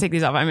pause. I have to take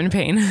these off. I'm in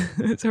pain.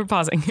 So we're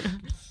pausing.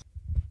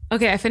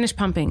 Okay, I finished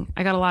pumping.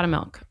 I got a lot of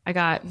milk.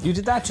 You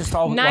did that just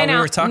all while we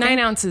were talking? 9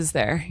 ounces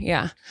there.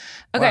 Yeah.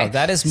 Okay. Wow,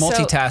 that is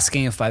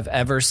multitasking if I've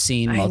ever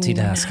seen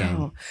multitasking. I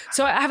know.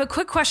 So I have a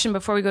quick question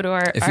before we go to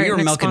our If you were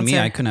next milking sponsor. me,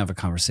 I couldn't have a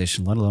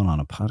conversation, let alone on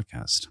a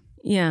podcast.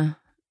 Yeah,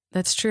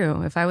 that's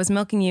true. If I was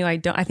milking you,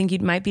 I think you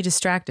might be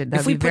distracted.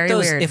 That'd be very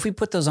weird. If we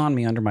put those on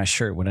me under my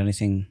shirt, would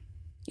anything...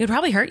 It would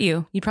probably hurt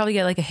you. You'd probably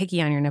get like a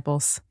hickey on your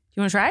nipples. You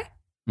want to try?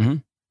 Mm-hmm.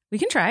 We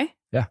can try.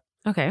 Yeah.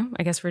 Okay.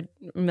 I guess we're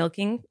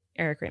milking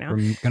Eric right now.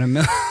 We're going to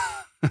milk...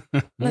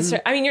 Let's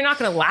try. I mean, you're not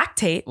going to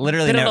lactate.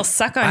 Literally, but it'll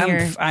suck on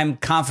your... I'm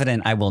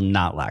confident I will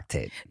not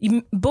lactate.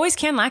 Boys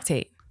can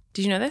lactate.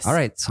 Did you know this? All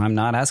right. So I'm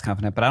not as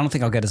confident, but I don't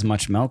think I'll get as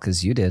much milk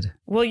as you did.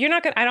 Well, you're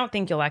not going to... I don't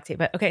think you'll lactate,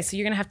 but okay. So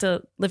you're going to have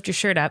to lift your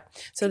shirt up.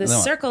 So the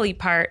circle-y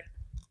part,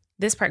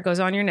 this part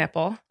goes on your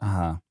nipple.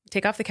 Uh-huh.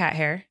 Take off the cat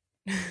hair.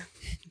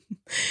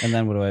 And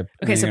then what do I...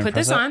 Okay, so put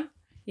this on.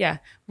 Yeah.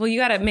 Well, you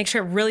got to make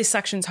sure it really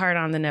suctions hard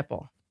on the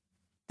nipple.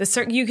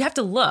 You have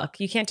to look.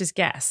 You can't just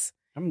guess.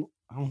 I'm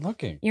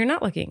looking. You're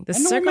not looking. I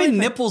know where my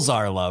nipples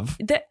are, love.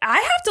 I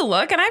have to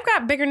look, and I've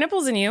got bigger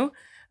nipples than you.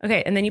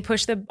 Okay, and then you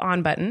push the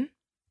on button.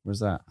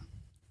 Where's that?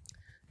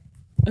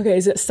 Okay,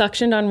 is it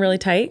suctioned on really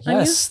tight?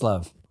 Yes,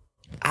 love.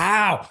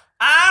 Ow!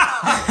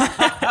 Ow!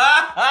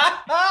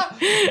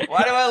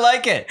 Why do I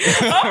like it?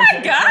 Oh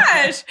my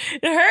gosh!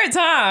 It hurts,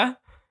 huh?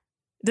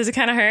 Does it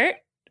kind of hurt?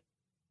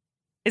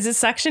 Is it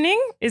suctioning?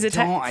 Is it?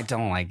 I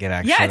don't like it,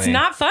 actually. Yeah, it's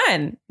not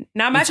fun.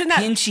 Now imagine it's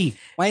that. Pinchy.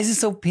 Why is it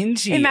so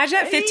pinchy? Imagine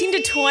that 15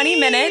 to 20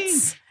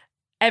 minutes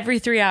every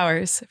 3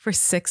 hours for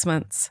 6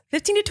 months.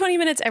 15 to 20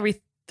 minutes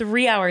every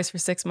 3 hours for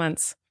 6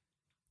 months.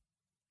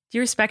 Do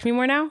you respect me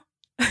more now?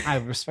 I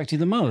respect you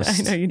the most.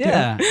 I know you do.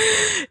 Yeah.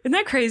 Isn't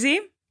that crazy?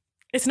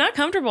 It's not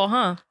comfortable,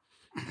 huh?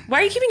 Why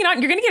are you keeping it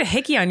on? You're gonna get a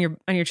hickey on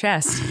your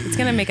chest. It's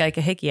gonna make like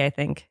a hickey, I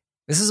think.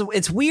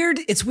 It's weird.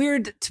 It's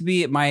weird to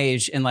be at my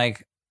age and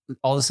like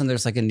all of a sudden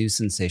there's like a new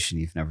sensation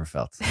you've never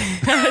felt.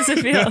 How does it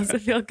feel? Does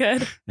it feel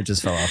good? It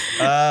just fell off.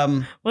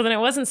 Well, then it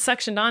wasn't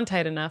suctioned on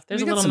tight enough.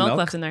 There's a little milk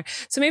left in there.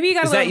 So maybe you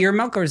got Is that your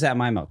milk or is that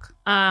my milk?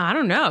 I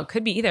don't know.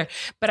 Could be either.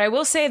 But I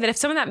will say that if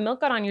some of that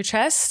milk got on your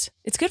chest,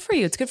 it's good for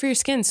you. It's good for your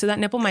skin. So that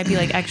nipple might be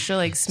like extra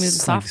like smooth and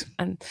soft.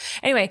 And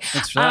anyway,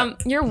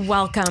 you're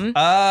welcome.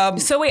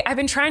 So wait, I've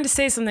been trying to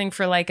say something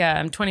for like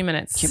 20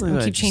 minutes.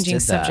 Keep changing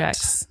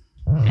subjects.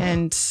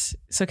 And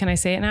so can I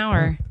say it now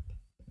or?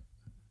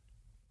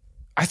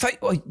 I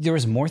thought there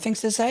was more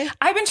things to say.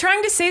 I've been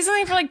trying to say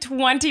something for like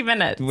 20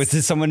 minutes.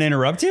 Did someone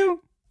interrupt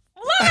you?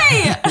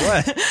 Why?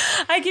 What?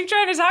 I keep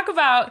trying to talk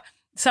about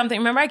something.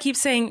 Remember, I keep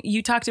saying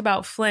you talked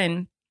about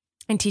Flynn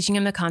and teaching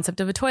him the concept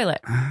of a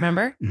toilet.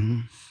 Remember?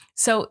 Mhm.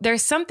 So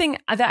there's something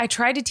that I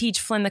tried to teach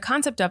Flynn the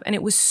concept of, and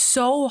it was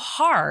so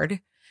hard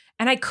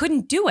and I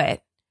couldn't do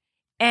it.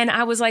 And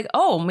I was like,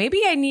 oh,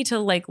 maybe I need to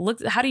like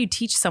look. How do you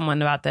teach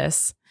someone about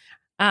this?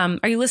 Are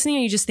you listening or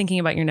are you just thinking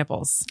about your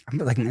nipples? I'm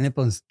like, my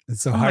nipples.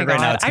 It's so Oh hard my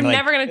right now. God. It's I'm gonna,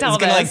 never going to tell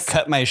It's gonna this. like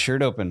cut my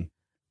shirt open.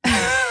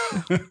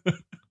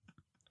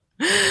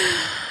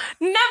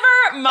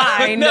 Never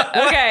mind. No,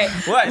 what? Okay.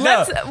 What?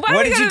 No. Why don't What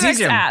we did go you to the next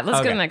teach him? ad? Let's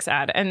go to Okay. the next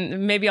ad,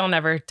 and maybe I'll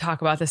never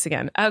talk about this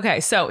again. Okay,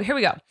 so here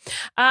we go.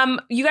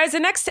 You guys, the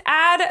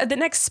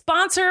next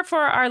sponsor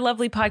for our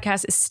lovely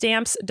podcast is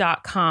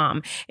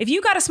Stamps.com. If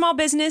you got a small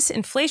business,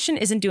 inflation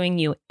isn't doing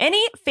you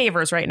any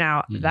favors right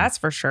now. That's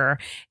for sure.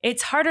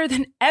 It's harder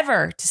than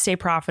ever to stay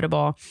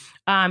profitable.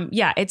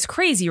 It's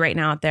crazy right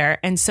now out there.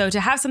 And so to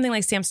have something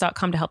like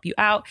Stamps.com to help you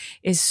out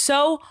is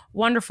so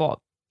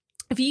wonderful.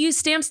 If you use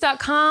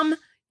Stamps.com,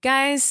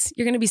 guys,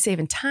 you're going to be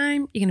saving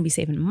time. You're going to be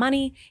saving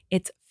money.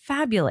 It's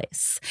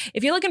fabulous.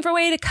 If you're looking for a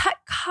way to cut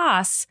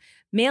costs,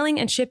 mailing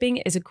and shipping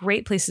is a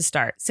great place to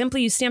start.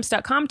 Simply use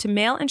Stamps.com to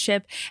mail and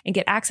ship and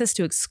get access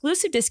to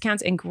exclusive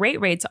discounts and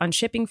great rates on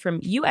shipping from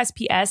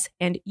USPS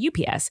and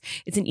UPS.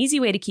 It's an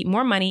easy way to keep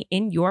more money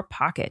in your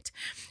pocket.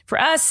 For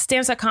us,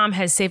 Stamps.com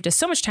has saved us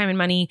so much time and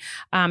money,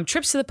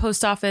 trips to the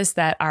post office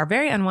that are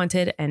very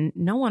unwanted and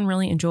no one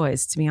really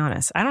enjoys, to be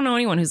honest. I don't know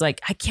anyone who's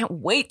like, I can't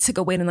wait to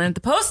go wait in line at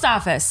the post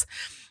office.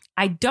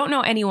 I don't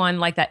know anyone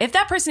like that. If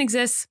that person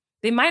exists,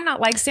 they might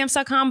not like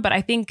Stamps.com, but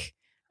I think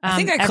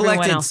I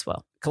everyone else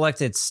will.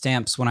 collected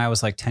stamps when I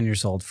was like 10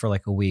 years old for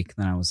like a week.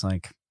 Then I was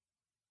like,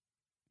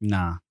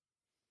 nah,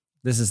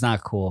 this is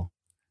not cool.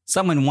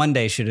 Someone one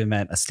day should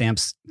invent a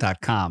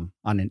Stamps.com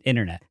on an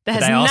internet That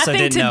has I also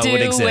nothing didn't to know would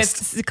do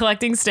exist. with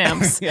collecting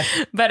stamps, Yeah.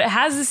 but it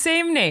has the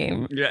same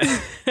name. Yeah.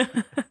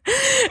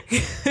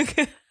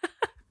 That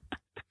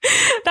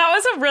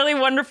was a really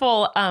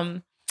wonderful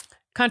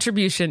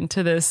contribution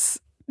to this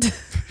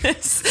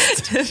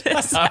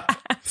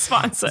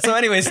sponsor. So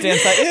anyway,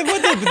 stamps. They're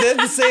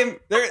the same.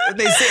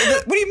 They say.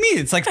 What do you mean?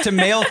 It's like to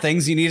mail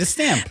things, you need a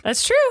stamp.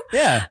 That's true.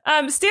 Yeah.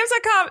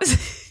 Stamps.com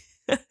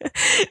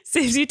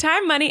saves you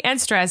time, money, and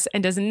stress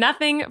and does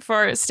nothing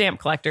for stamp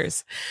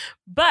collectors.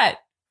 But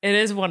it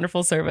is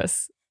wonderful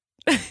service.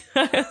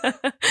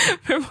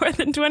 For more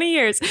than 20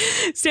 years,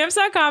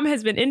 Stamps.com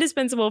has been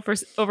indispensable for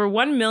over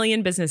 1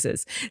 million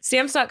businesses.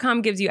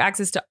 Stamps.com gives you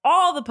access to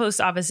all the post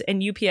office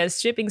and UPS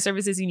shipping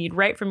services you need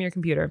right from your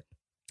computer.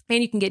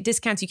 And you can get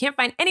discounts you can't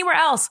find anywhere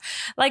else,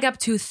 like up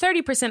to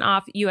 30%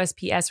 off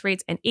USPS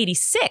rates and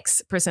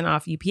 86%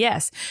 off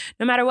UPS.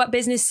 No matter what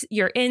business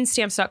you're in,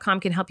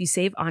 Stamps.com can help you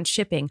save on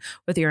shipping.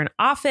 Whether you're an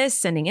office,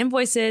 sending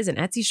invoices, an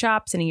Etsy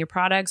shop, sending your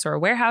products, or a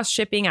warehouse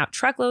shipping out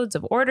truckloads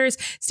of orders,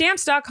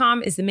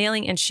 Stamps.com is the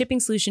mailing and shipping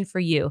solution for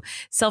you.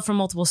 Sell from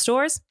multiple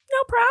stores?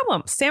 No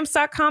problem.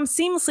 Stamps.com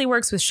seamlessly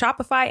works with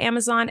Shopify,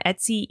 Amazon,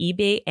 Etsy,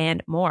 eBay,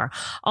 and more.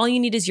 All you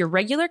need is your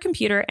regular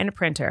computer and a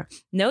printer.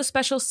 No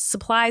special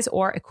supplies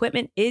or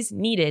equipment is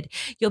needed.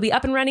 You'll be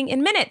up and running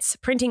in minutes,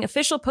 printing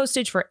official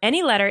postage for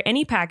any letter,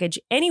 any package,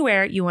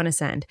 anywhere you want to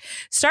send.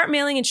 Start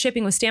mailing and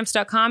shipping with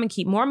Stamps.com and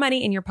keep more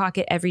money in your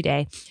pocket every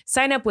day.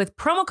 Sign up with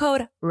promo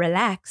code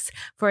RELAX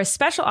for a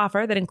special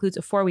offer that includes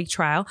a 4-week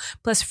trial,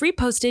 plus free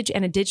postage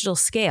and a digital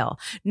scale.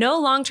 No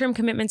long-term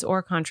commitments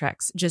or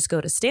contracts. Just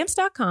go to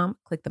Stamps.com,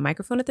 click the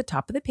microphone at the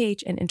top of the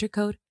page, and enter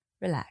code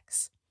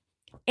RELAX.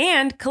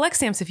 And collect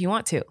stamps if you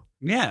want to.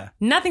 Yeah.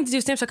 Nothing to do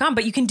with Stamps.com,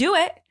 but you can do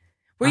it.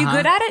 Were you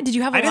good at it? Did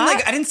you have a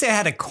lot? I didn't say I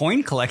had a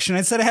coin collection.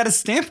 I said I had a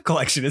stamp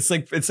collection. It's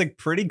like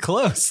pretty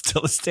close to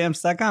the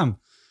Stamps.com.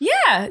 Yeah,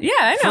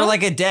 I know. For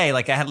like a day.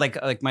 Like I had like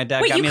my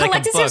dad Wait, got you me like a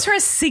collected book. stamps for a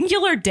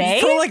singular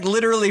day? For like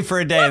literally for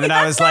a day. And then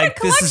I was That's not like,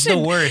 a this is the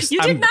collection. worst.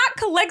 You did not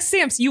collect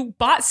stamps. You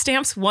bought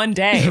stamps one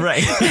day.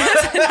 Right.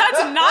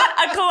 That's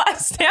not a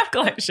stamp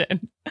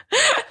collection.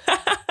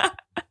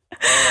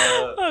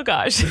 Oh,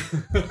 gosh.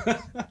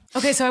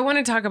 Okay, so I want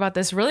to talk about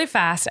this really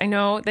fast. I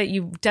know that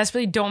you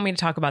desperately don't want me to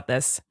talk about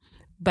this,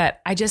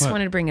 but I just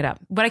wanted to bring it up.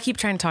 What I keep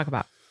trying to talk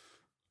about.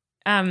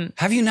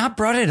 Have you not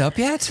brought it up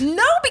yet?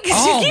 No, because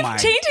Oh you keep my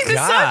changing the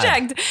God.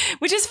 subject,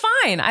 which is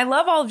fine. I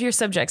love all of your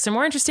subjects. They're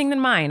more interesting than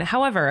mine.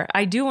 However,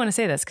 I do want to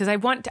say this because I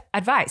want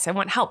advice. I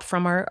want help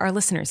from our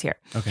listeners here.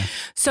 Okay.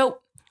 So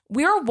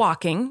we were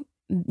walking,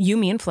 you,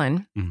 me, and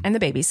Flynn, and the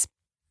babies.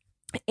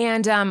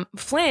 And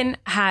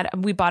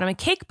we bought him a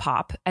cake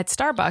pop at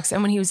Starbucks.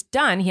 And when he was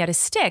done, he had a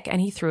stick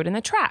and he threw it in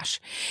the trash.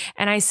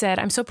 And I said,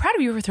 I'm so proud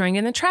of you for throwing it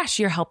in the trash.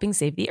 You're helping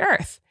save the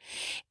earth.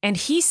 And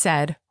he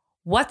said,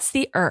 what's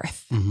the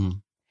earth? Mm-hmm.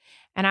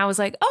 And I was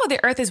like, oh, the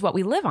earth is what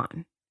we live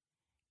on.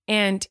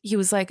 And he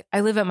was like,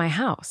 I live at my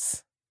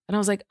house. And I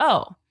was like,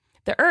 oh,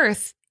 the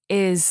earth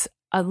is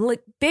a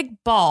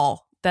big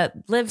ball that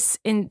lives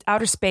in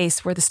outer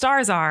space where the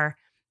stars are.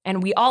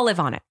 And we all live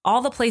on it.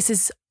 All the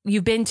places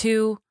you've been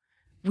to,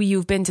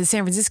 you've been to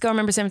San Francisco.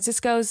 Remember San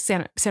Francisco,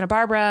 Santa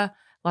Barbara,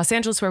 Los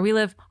Angeles, where we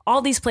live.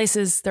 All these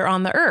places, they're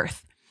on the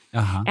earth.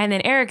 And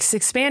then Eric's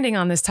expanding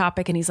on this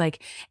topic and he's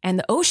like, and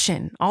the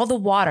ocean, all the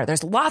water,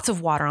 there's lots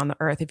of water on the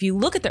earth. If you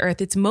look at the earth,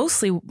 it's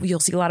mostly, you'll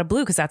see a lot of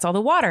blue because that's all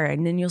the water.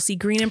 And then you'll see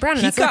green and brown.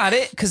 And he got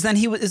it. Cause then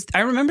I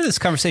remember this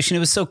conversation. It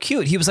was so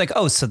cute. He was like,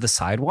 oh, so the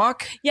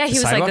sidewalk? Yeah. He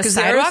was like, the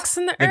sidewalk's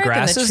in the earth. The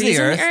grass and is the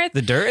earth.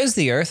 The dirt is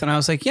the earth. And I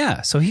was like,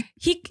 yeah. So he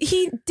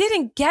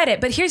didn't get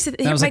it. But here's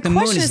my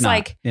question is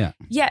like,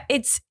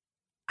 it's,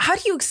 how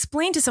do you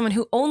explain to someone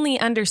who only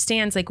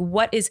understands like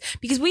what is,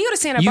 because we go to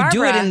Santa Barbara. You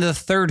do it in the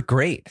third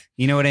grade.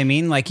 You know what I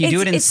mean? Like you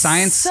do it in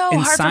science, so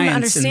hard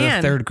in the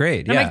third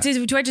grade. I'm like,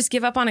 do I just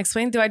give up on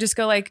explaining? Do I just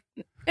go like,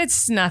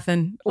 it's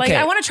nothing? Like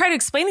I want to try to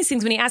explain these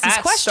things when he asks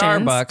these questions.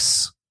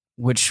 Starbucks,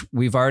 which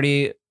we've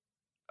already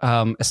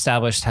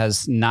established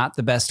has not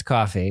the best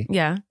coffee.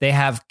 Yeah. They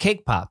have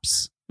cake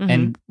pops.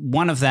 And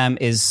one of them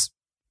is,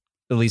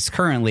 at least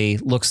currently,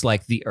 looks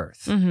like the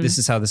earth. This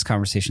is how this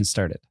conversation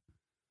started.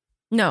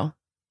 No.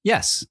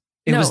 Yes.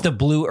 It was the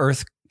blue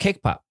earth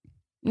cake pop.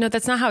 No,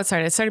 that's not how it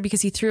started. It started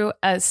because he threw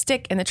a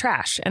stick in the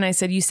trash and I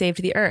said, you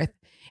saved the earth.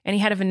 And he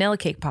had a vanilla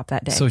cake pop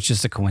that day. So it's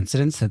just a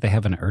coincidence that they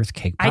have an earth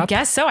cake pop? I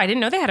guess so. I didn't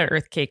know they had an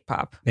earth cake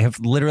pop. They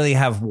literally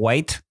have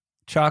white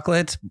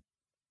chocolate.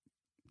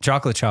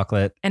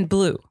 And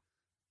blue.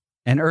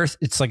 And earth,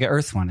 it's like an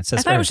earth one. It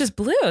says I thought earth. It was just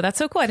blue. That's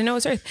so cool. I didn't know it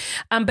was earth.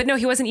 But no,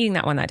 he wasn't eating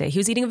that one that day. He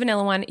was eating a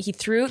vanilla one. He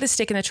threw the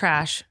stick in the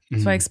trash.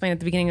 That's what I explained at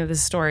the beginning of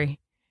this story.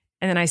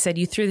 And then I said,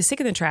 you threw the stick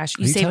in the trash.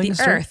 You saved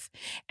the earth.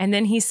 And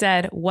then he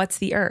said, what's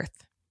the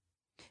earth?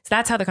 So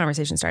that's how the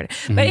conversation started.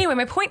 But anyway,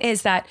 my point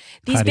is that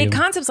these big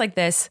concepts like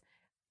this,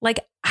 like,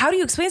 how do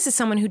you explain this to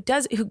someone who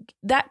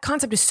that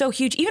concept is so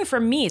huge? Even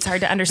for me, it's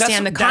hard to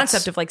understand the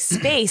concept of like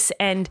space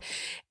and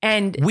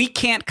we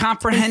can't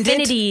comprehend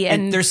infinity it.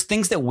 And there's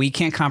things that we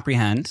can't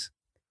comprehend.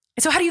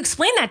 So how do you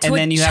explain that to a child?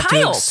 And then you have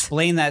to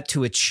explain that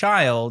to a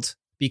child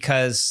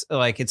because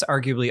like it's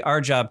arguably our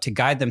job to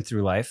guide them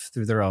through life,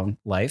 through their own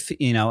life,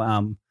 you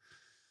know.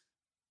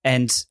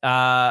 But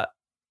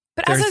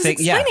as I was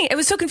explaining, it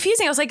was so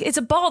confusing. I was like, it's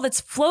a ball that's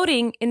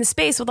floating in the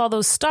space with all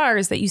those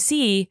stars that you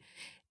see.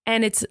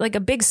 And it's like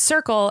a big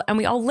circle and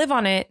we all live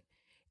on it.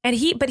 And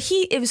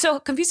it was so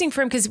confusing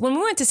for him because when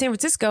we went to San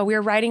Francisco, we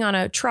were riding on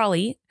a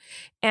trolley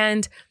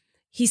and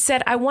he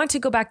said, I want to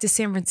go back to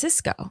San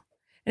Francisco.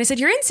 And I said,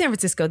 you're in San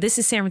Francisco. This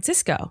is San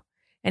Francisco.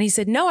 And he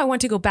said, no, I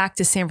want to go back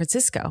to San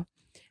Francisco.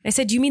 And I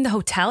said, do you mean the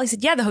hotel? He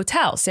said, yeah, the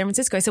hotel, San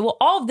Francisco. I said, well,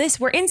 all of this,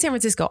 we're in San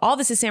Francisco. All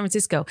this is San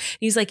Francisco. And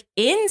he's like,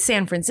 in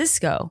San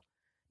Francisco?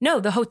 No,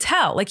 the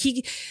hotel. Like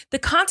the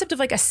concept of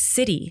like a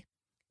city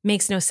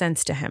makes no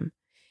sense to him.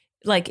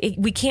 Like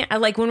we can't,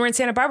 like when we're in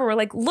Santa Barbara, we're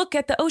like, look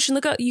at the ocean.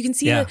 Look, you can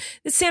see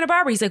it's Santa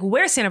Barbara. He's like,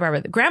 where's Santa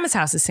Barbara? Grandma's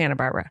house is Santa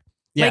Barbara.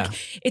 Yeah.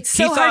 Like it's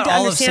so hard to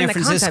understand the concept.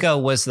 He thought all of San Francisco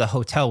was the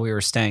hotel we were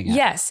staying at.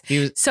 Yes.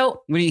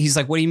 He's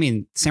like, what do you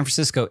mean? San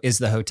Francisco is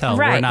the hotel.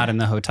 Right. We're not in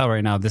the hotel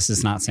right now. This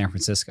is not San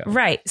Francisco.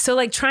 Right. So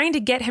like trying to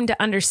get him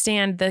to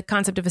understand the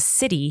concept of a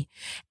city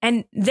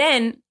and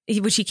then,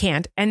 which he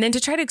can't, and then to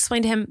try to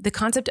explain to him the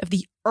concept of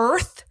the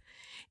earth.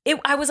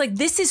 I was like,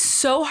 this is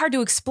so hard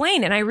to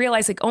explain. And I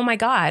realized like, oh my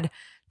God,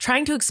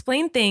 trying to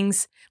explain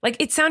things, like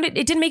it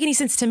didn't make any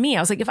sense to me. I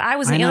was like, if I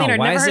was an alien or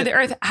never heard of the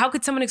earth, how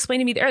could someone explain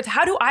to me the earth?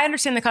 How do I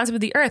understand the concept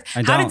of the earth?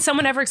 How did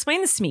someone ever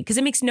explain this to me? Because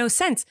it makes no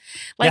sense.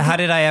 Like, how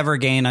did I ever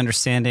gain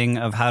understanding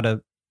of how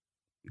to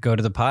go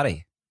to the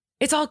potty?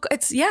 I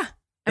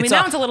mean,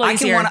 that one's a little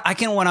easier. I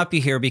can one up you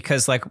here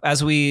because like,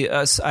 as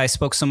I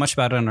spoke so much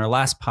about it on our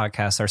last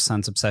podcast, our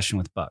son's obsession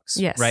with bugs.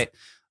 Yes. Right.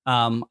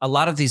 A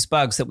lot of these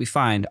bugs that we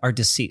find are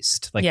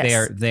deceased. Like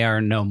they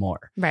are no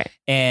more. Right.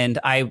 And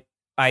I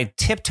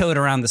tiptoed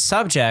around the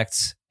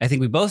subject. I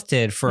think we both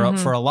did for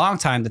a long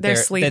time that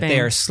they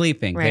are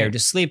sleeping. Right. They're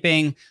just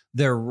sleeping.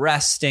 They're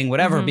resting,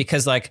 whatever.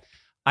 Because like,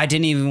 I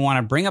didn't even want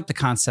to bring up the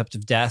concept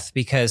of death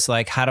because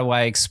like, how do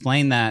I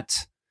explain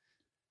that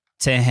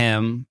to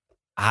him?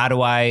 How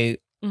do I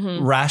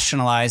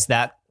rationalize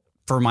that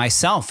for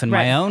myself and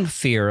my own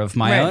fear of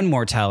my own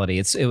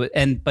mortality?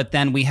 But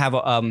then we have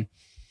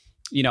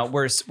you know,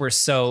 we're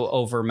so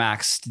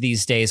overmaxed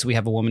these days. We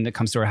have a woman that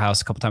comes to our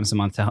house a couple times a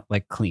month to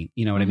like clean,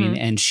 you know what I mean?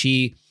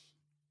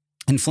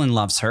 And Flynn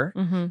loves her.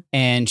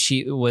 And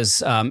she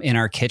was in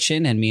our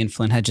kitchen and me and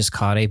Flynn had just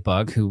caught a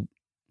bug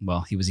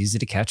he was easy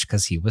to catch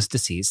because he was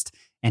deceased.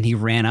 And he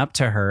ran up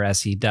to her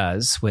as he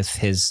does with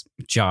his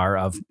jar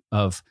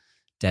of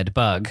dead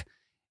bug.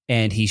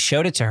 And he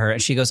showed it to her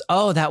and she goes,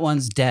 oh, that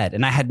one's dead.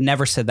 And I had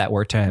never said that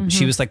word to him.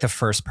 She was like the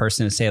first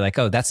person to say like,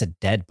 oh, that's a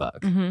dead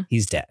bug.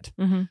 He's dead.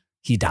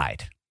 He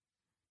died.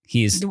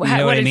 You know what I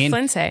mean? What did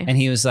Flynn say? And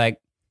he was like,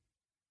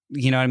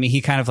 you know what I mean?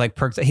 He kind of like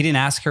perked. He didn't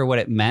ask her what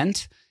it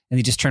meant. And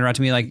he just turned around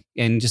to me like,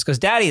 and just goes,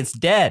 Daddy, it's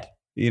dead.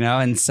 You know?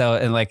 And so,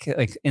 and like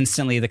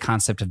instantly the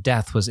concept of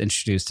death was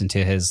introduced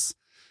into his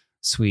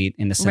sweet,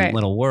 innocent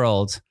little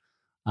world.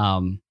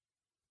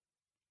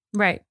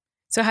 Right.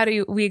 So how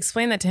do we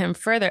explain that to him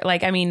further?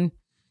 Like, I mean,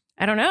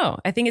 I don't know.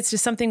 I think it's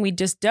just something we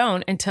just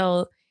don't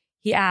until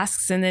he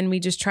asks and then we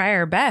just try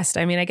our best.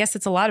 I mean, I guess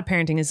it's a lot of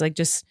parenting is like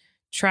just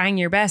trying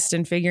your best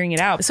and figuring it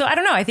out. So I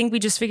don't know. I think we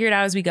just figure it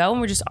out as we go and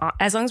we're just,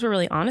 as long as we're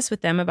really honest with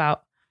them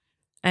about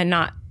and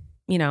not,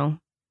 you know,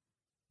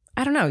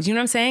 I don't know. Do you know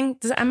what I'm saying?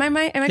 Am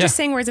I just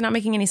saying words and not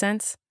making any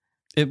sense?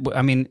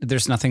 I mean,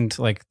 there's nothing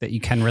to like that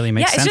you can really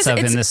make sense of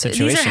in this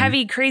situation. These are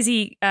heavy,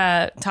 crazy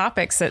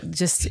topics that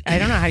just, I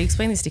don't know how you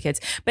explain these to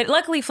kids. But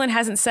luckily, Flynn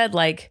hasn't said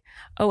like,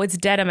 oh, it's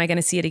dead. Am I going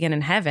to see it again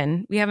in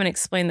heaven? We haven't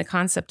explained the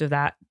concept of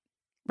that.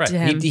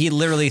 Right. He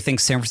literally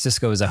thinks San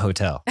Francisco is a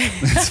hotel.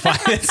 It's fine.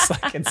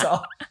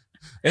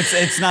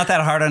 It's not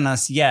that hard on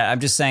us. Yeah. I'm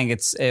just saying it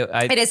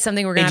is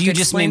something we're going to have to explain someday. You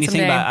just made me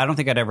think about, I don't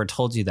think I'd ever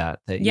told you that.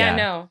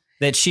 No.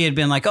 That she had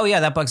been like, oh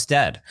yeah, that bug's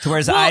dead.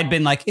 Whereas I'd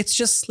been like, it's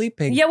just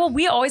sleeping. Yeah, well,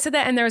 we always said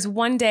that. And there was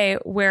one day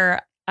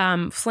where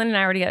Flynn and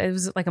I it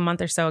was like a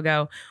month or so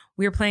ago,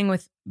 we were playing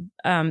with,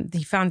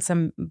 he found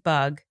some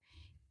bug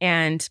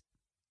and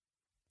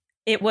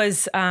it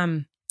was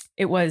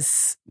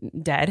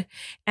dead.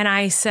 And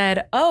I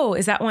said, oh,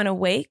 is that one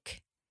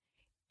awake?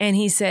 And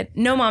he said,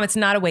 no, Mom, it's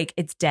not awake.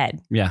 It's dead.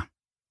 Yeah.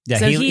 Yeah,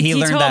 so he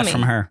learned that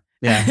from her.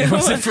 Yeah, it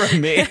wasn't from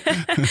me.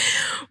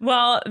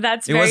 Well,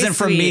 that's it very wasn't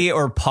from sweet. me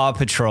or Paw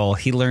Patrol.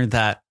 He learned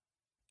that.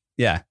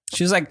 Yeah,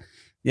 she was like,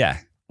 yeah.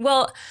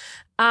 Well,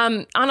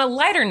 on a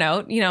lighter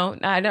note, you know,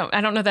 I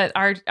don't know that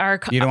our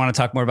you don't want to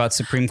talk more about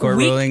Supreme Court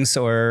rulings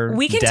or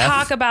we can death?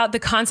 Talk about the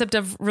concept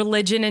of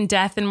religion and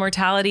death and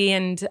mortality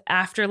and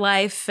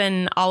afterlife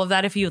and all of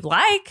that if you'd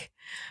like.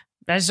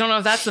 I just don't know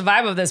if that's the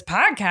vibe of this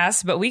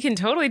podcast, but we can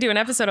totally do an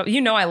episode of, you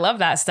know, I love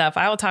that stuff.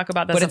 I will talk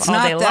about this stuff all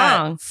day long. But it's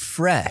not that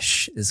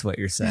fresh is what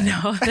you're saying.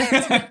 No,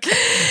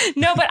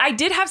 no, but I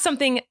did have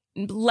something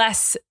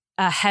less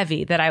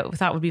heavy that I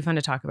thought would be fun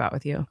to talk about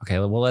with you. Okay.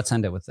 Well, let's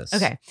end it with this.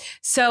 Okay.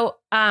 So,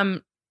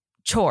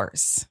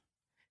 chores.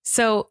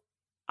 So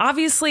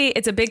obviously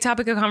it's a big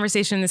topic of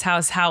conversation in this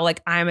house, how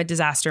like I'm a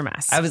disaster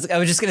mess. I was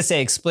just going to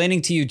say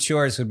explaining to you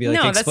chores would be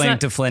like explaining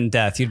to Flynn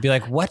death. You'd be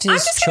like, what is chore? I'm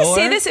just going to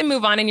say this and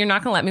move on and you're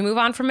not going to let me move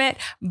on from it.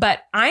 But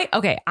I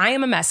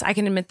am a mess. I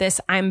can admit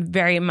this. I'm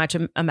very much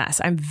a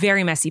mess. I'm a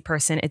very messy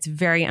person. It's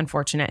very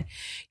unfortunate.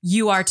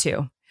 You are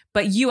too,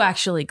 but you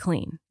actually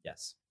clean.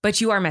 Yes.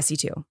 But you are messy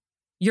too.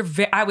 You're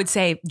I would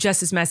say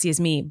just as messy as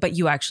me, but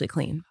you actually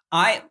clean.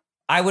 I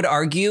would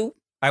argue,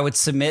 I would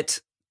submit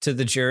to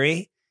the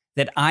jury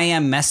that I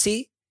am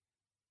messy.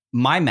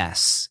 My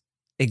mess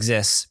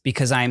exists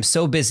because I am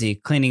so busy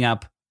cleaning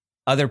up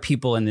other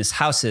people in this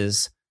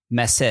house's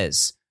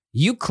messes.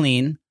 You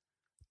clean,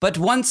 but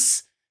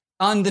once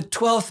on the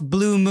 12th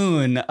blue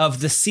moon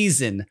of the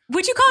season.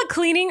 Would you call it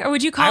cleaning or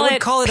would you call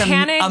it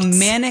a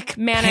manic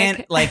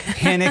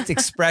panicked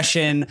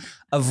expression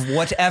of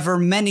whatever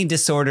many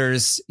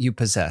disorders you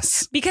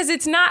possess? Because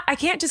it's not, I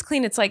can't just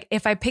clean. It's like,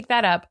 if I pick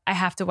that up, I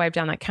have to wipe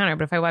down that counter.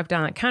 But if I wipe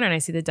down that counter and I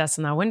see the dust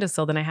on that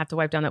windowsill, then I have to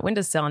wipe down that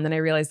windowsill. And then I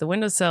realize the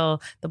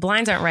windowsill, the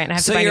blinds aren't right. And I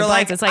have to buy new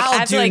blinds. It's like,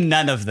 I'll do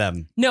none of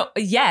them. No,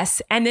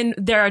 yes. And then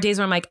there are days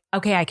where I'm like,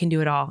 okay, I can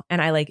do it all.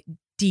 And I like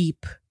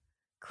deep,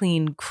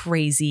 clean,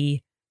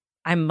 crazy.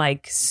 I'm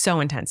like so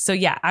intense. So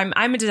yeah,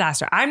 I'm a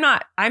disaster.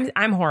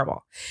 I'm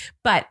horrible,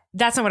 but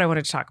that's not what I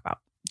wanted to talk about.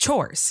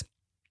 Chores.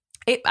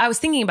 I was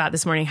thinking about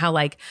this morning how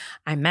like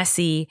I'm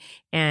messy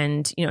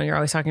and, you know, you're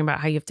always talking about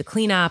how you have to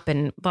clean up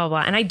and blah, blah.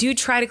 And I do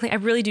try to clean. I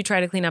really do try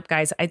to clean up,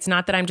 guys. It's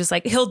not that I'm just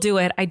like, he'll do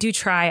it. I do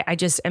try. I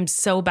just am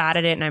so bad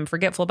at it and I'm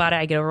forgetful about it.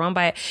 I get overwhelmed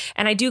by it.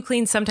 And I do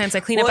clean. Sometimes I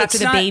clean up after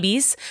the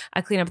babies. I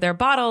clean up their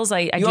bottles.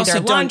 I do their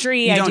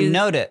laundry. You don't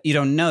notice.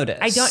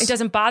 It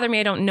doesn't bother me.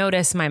 I don't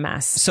notice my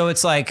mess. So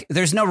it's like,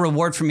 there's no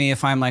reward for me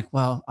if I'm like,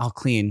 well, I'll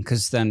clean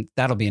because then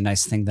that'll be a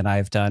nice thing that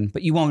I've done,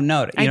 but you won't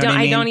notice. I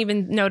don't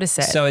even notice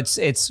it. So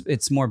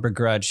it's more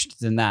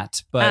begrudged than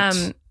that,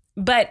 but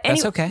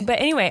that's okay. But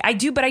anyway, I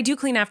do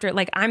clean after.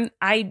 Like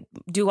I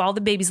do all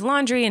the baby's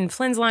laundry and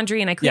Flynn's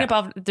laundry, and I clean up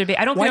all their baby.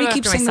 I don't. Why clean do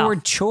you keep saying myself. the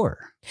word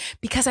chore?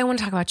 Because I want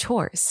to talk about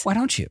chores. Why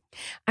don't you?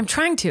 I'm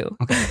trying to.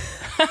 Okay.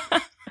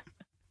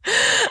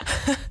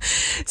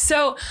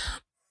 So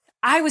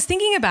I was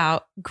thinking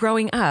about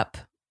growing up,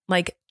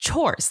 like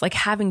chores, like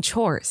having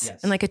chores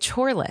and like a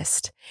chore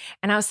list,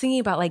 and I was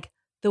thinking about like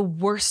the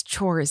worst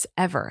chores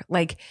ever.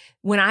 Like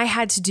when I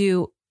had to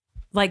do.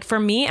 Like for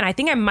me, and I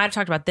think I might have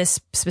talked about this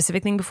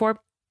specific thing before,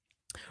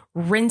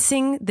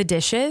 rinsing the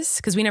dishes,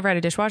 because we never had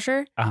a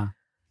dishwasher. Uh-huh.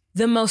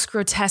 The most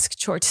grotesque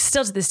chore,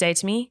 still to this day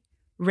to me,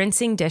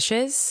 rinsing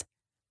dishes,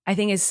 I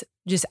think is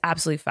just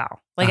absolutely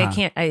foul. Like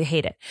I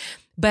hate it.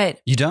 But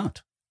you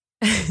don't.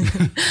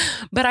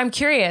 But I'm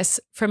curious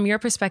from your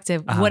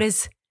perspective, what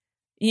is,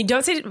 you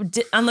don't say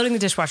unloading the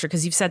dishwasher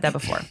because you've said that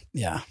before.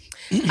 Yeah.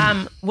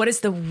 What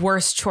is the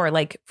worst chore?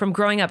 Like from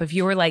growing up, did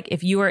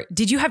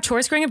you have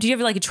chores growing up? Did you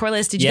have like a chore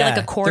list? Did you get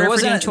like a quarter for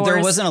doing chores?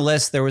 There wasn't a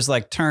list. There was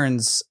like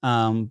turns.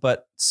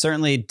 But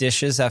certainly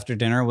dishes after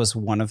dinner was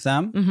one of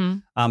them.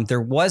 Mm-hmm.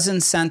 There was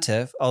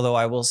incentive, although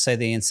I will say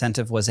the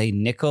incentive was a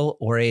nickel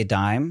or a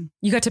dime.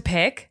 You got to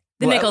pick?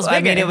 The nickel's bigger. I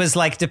mean, it was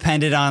like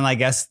depended on, I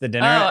guess, the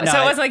dinner. Oh, no,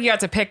 so it wasn't like you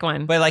had to pick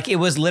one. But like it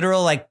was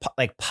literal like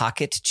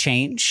pocket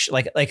change,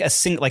 like a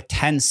single, like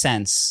 10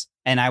 cents.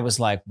 And I was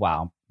like,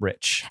 wow,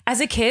 rich.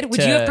 As a kid,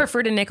 would you have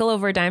preferred a nickel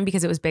over a dime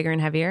because it was bigger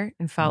and heavier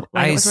and felt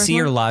like it was worth see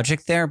more? your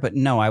logic there, but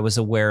no, I was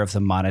aware of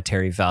the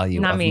monetary value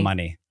Not of me.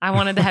 money. I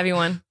wanted the heavy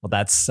one. Well,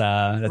 that's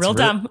Real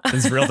dumb.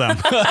 It's real dumb.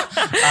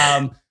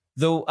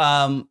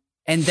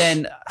 And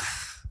then,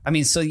 I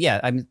mean, so yeah,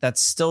 I mean,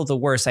 that's still the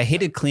worst. I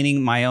hated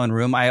cleaning my own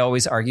room. I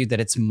always argued that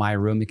it's my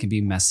room. It can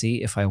be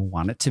messy if I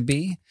want it to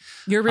be.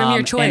 Your room,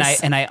 your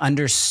choice. And I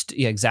understood.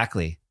 Yeah,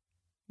 exactly.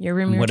 Your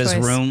room, your what choice.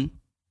 does room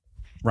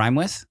rhyme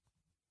with?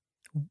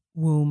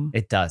 Womb.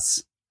 It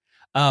does.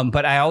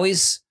 But I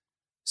was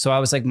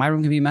like, my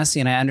room can be messy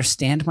and I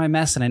understand my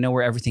mess and I know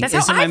where everything That's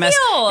is how in my I mess.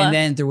 feel. And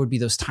then there would be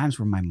those times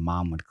where my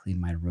mom would clean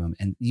my room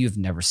and you've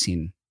never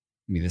seen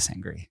me this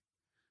angry.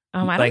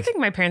 I don't think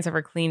my parents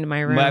ever cleaned my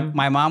room.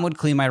 My mom would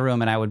clean my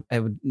room and I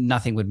would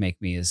nothing would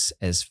make me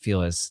as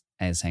feel as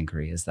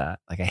angry as that.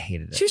 Like I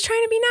hated it. She was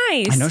trying to be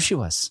nice. I know she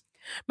was.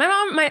 My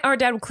mom, our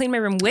dad would clean my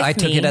room with me. I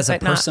took it as a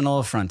but not- personal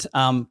affront.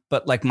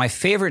 But like my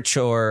favorite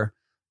chore,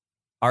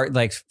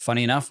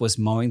 funny enough, was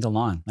mowing the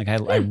lawn. Like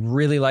I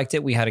really liked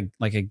it. We had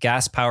a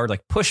gas powered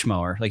like push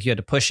mower. Like you had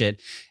to push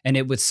it, and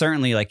it would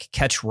certainly like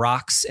catch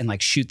rocks and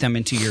like shoot them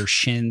into your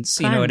shins.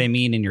 You know what I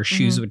mean? And your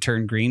shoes would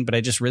turn green. But I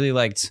just really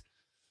liked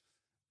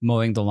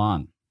mowing the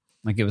lawn.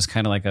 Like it was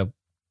kind of like a.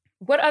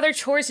 What other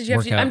chores did you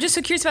have to do? I'm just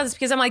so curious about this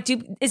because I'm like,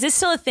 is this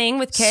still a thing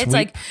with kids? Sweep.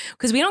 Like,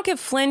 because we don't give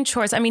Flynn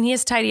chores. I mean, he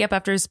has to tidy up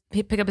after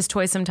pick up his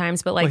toys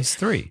sometimes, but like, he's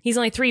 3. He's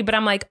only 3. But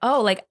I'm like,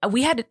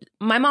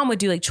 my mom would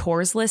do like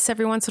chores lists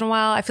every once in a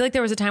while. I feel like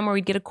there was a time where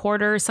we'd get a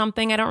quarter or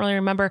something. I don't really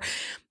remember,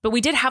 but we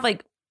did have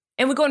like,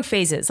 and we go in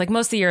phases. Like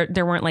most of the year,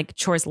 there weren't like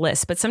chores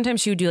lists, but sometimes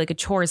she would do like a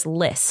chores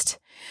list.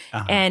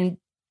 Uh-huh. And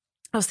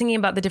I was thinking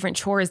about the different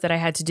chores that I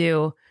had to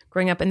do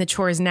growing up and the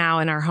chores now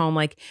in our home.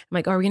 Like, I'm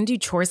like, are we going to do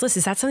chores lists?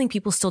 Is that something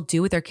people still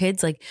do with their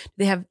kids? Like, do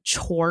they have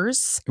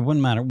chores? It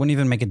wouldn't matter. Wouldn't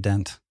even make a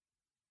dent.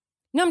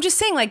 No, I'm just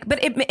saying like, but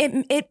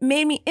it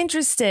made me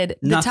interested.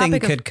 Nothing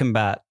could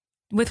combat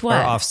with or what?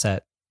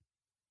 offset.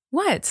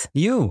 What?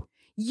 You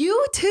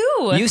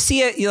too. You see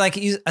it, like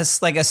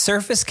a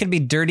surface can be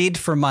dirtied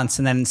for months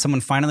and then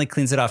someone finally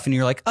cleans it off and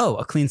you're like, oh,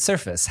 a clean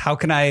surface.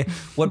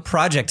 What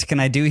project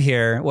can I do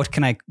here? What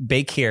can I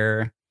bake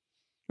here?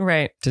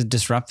 Right. To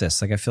disrupt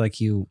this. Like, I feel like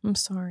I'm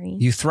sorry.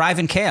 You thrive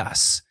in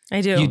chaos.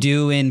 I do. You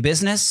do in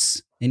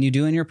business and you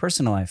do in your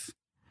personal life.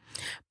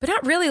 But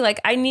not really.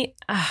 Like I need,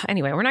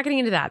 anyway, we're not getting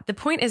into that. The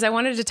point is I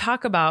wanted to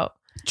talk about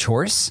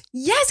chores.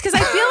 Yes. Cause I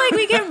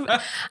feel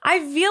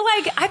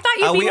like I thought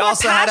you'd be more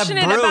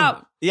passionate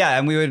about. Yeah.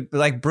 And we would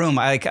like broom.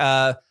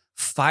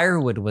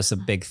 Firewood was a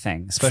big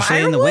thing,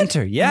 especially in the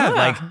winter. Yeah.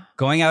 Like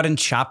going out and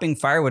chopping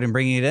firewood and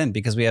bringing it in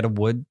because we had a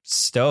wood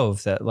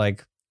stove that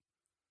like.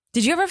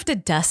 Did you ever have to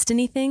dust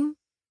anything?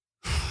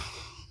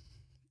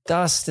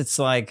 Dust, it's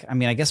like, I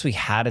mean, I guess we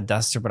had a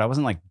duster, but I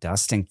wasn't like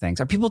dusting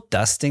things. Are people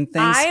dusting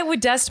things? I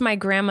would dust my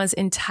grandma's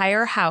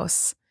entire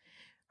house.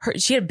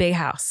 She had a big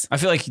house. I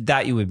feel like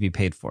that you would be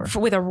paid for.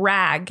 With a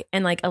rag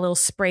and like a little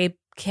spray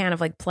can of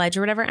like Pledge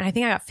or whatever. And I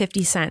think I got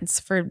 50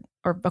 cents or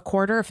a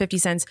quarter or 50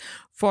 cents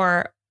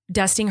for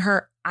dusting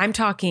her. I'm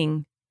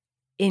talking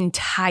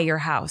entire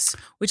house,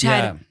 which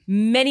had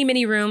many,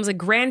 many rooms, like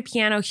grand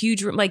piano,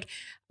 huge room, like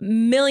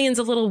millions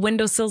of little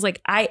windowsills.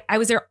 Like I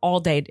was there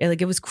all day.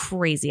 Like it was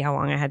crazy how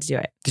long I had to do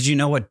it. Did you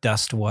know what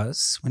dust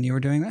was when you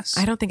were doing this?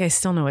 I don't think I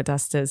still know what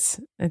dust is.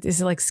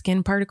 Is it like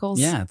skin particles?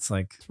 Yeah, it's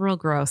real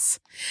gross.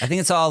 I think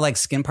it's all like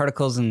skin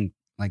particles and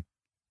like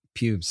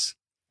pubes.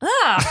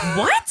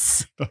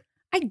 What?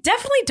 I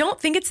definitely don't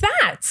think it's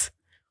that.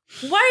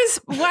 Why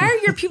are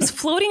your pubes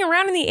floating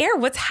around in the air?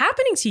 What's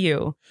happening to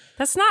you?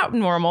 That's not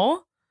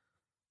normal.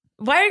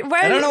 Why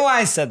I don't know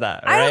why I said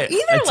that. I don't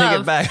either. Take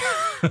it back.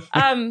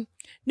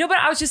 No, but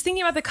I was just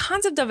thinking about the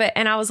concept of it,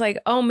 and I was like,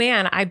 "Oh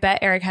man, I bet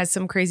Eric has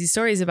some crazy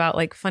stories about,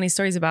 like, funny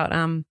stories about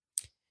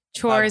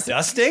chores, about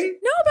dusting.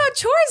 No, about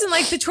chores and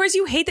like the chores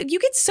you hate. That you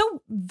get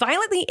so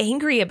violently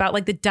angry about,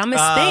 like the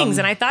dumbest things.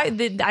 And I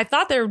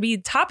thought there would be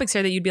topics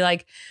here that you'd be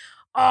like,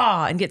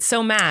 "Oh," and get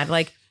so mad.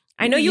 Like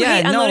I know you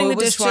hate unloading the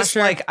dishwasher. Just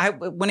like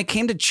when it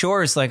came to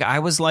chores, like I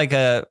was like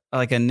a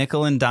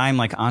nickel and dime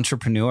like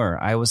entrepreneur.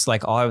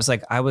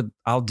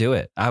 I'll do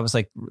it. I was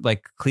like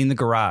clean the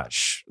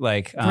garage,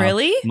 like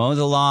really mow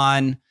the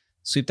lawn,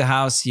 sweep the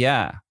house.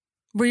 Yeah.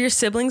 Were your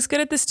siblings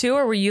good at this too,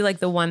 or were you like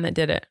the one that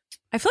did it?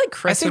 I feel like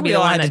Chris would be the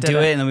one that did it. I think we all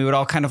had to do it, and then we would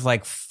all kind of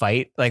like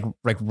fight, like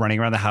running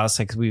around the house,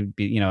 like we would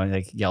be,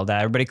 like yelled at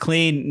everybody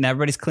clean, and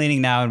everybody's cleaning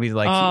now, and we'd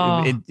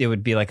like it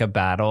would be like a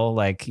battle,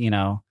 like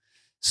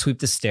sweep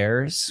the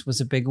stairs was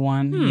a big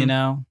one,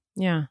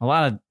 Yeah. A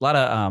lot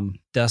of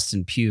dust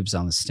and pubes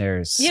on the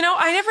stairs.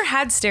 I never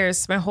had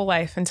stairs my whole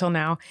life until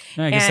now.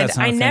 I guess and that's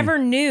not a I thing. never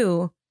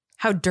knew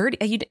how dirty.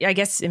 I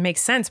guess it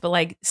makes sense, but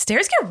like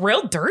stairs get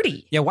real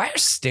dirty. Yeah, why are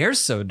stairs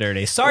so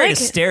dirty? Sorry to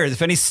stairs,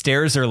 if any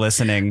stairs are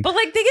listening. But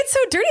like they get so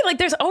dirty, like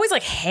there's always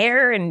like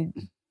hair and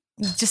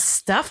just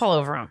stuff all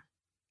over them.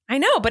 I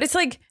know, but it's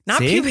like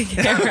not pubic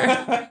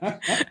hair.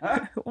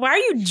 Why are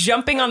you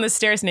jumping on the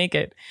stairs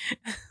naked?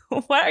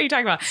 What are you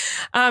talking about?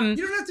 You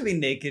don't have to be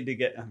naked to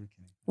get.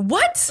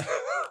 What?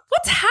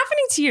 What's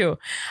happening to you?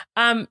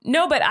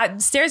 No,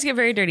 but stairs get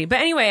very dirty. But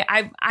anyway,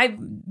 I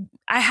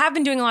have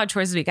been doing a lot of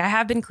chores this week. I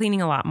have been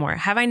cleaning a lot more.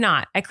 Have I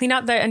not? I cleaned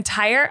out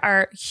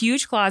our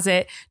huge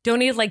closet,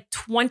 donated like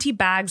 20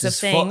 bags of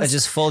things.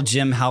 Just full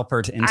Jim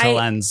Halpert into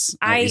lens.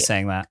 You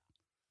saying that?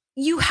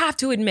 You have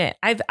to admit,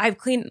 I've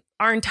cleaned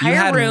our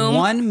entire room. You had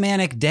one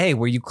manic day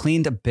where you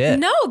cleaned a bit.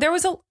 No, there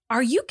was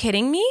are you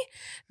kidding me?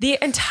 The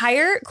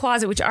entire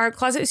closet, which our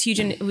closet is huge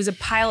and it was a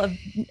pile of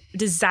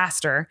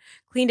disaster,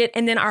 cleaned it.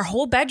 And then our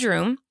whole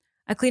bedroom,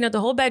 I cleaned out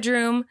the whole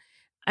bedroom,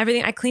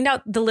 everything. I cleaned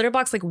out the litter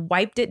box, like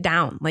wiped it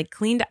down,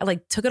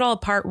 took it all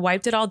apart,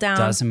 wiped it all down.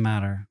 Doesn't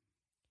matter.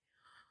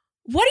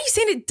 What are you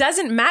saying? It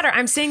doesn't matter.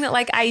 I'm saying that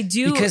like I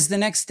do. Because the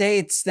next day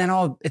it's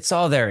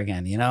all there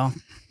again, you know?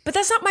 But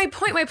that's not my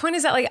point. My point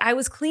is that like I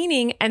was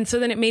cleaning, and so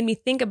then it made me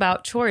think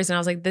about chores, and I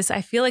was like, "This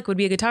I feel like would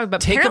be a good topic."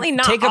 But apparently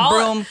not. Take a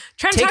broom.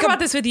 Trying to talk about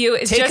this with you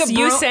is just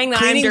you saying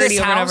that I'm dirty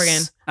over and over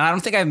again. I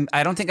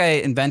don't think I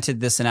invented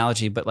this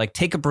analogy, but like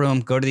take a broom,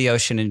 go to the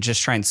ocean, and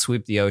just try and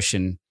sweep the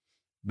ocean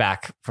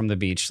back from the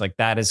beach. Like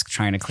that is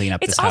trying to clean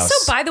up this house. It's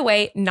also, by the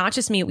way, not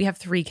just me. We have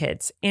 3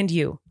 kids, and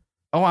you.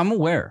 Oh, I'm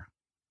aware.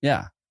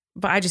 Yeah,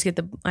 but I just get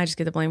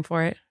the blame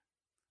for it.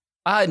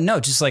 No,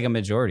 just like a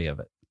majority of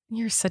it.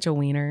 You're such a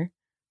wiener.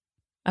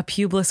 A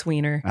pubeless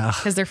wiener,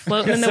 because they're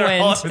floating in the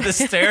wind. All over the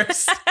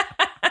stairs.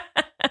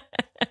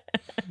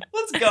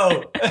 Let's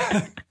go.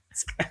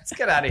 Let's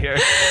get out of here.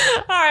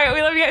 All right.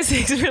 We love you guys.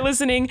 Thanks for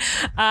listening.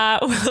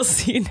 We'll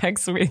see you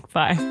next week.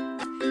 Bye.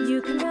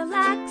 You can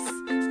relax.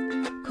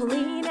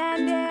 Colleen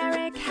and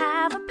Eric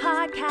have a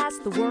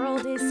podcast. The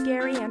world is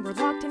scary and we're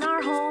locked in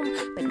our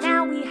home. But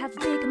now we have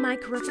big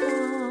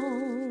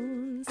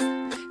microphones.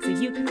 So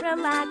you can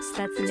relax.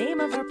 That's the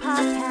name of our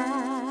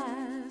podcast.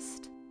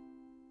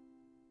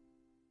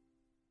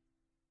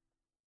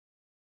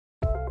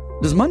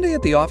 Does Monday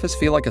at the office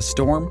feel like a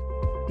storm?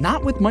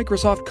 Not with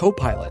Microsoft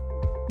Copilot.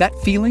 That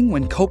feeling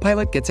when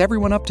Copilot gets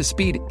everyone up to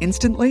speed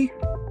instantly?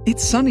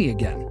 It's sunny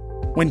again.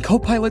 When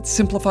Copilot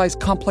simplifies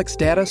complex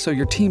data so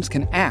your teams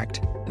can act,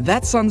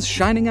 that sun's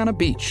shining on a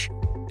beach.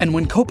 And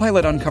when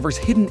Copilot uncovers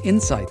hidden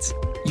insights,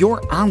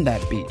 you're on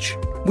that beach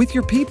with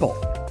your people,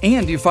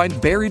 and you find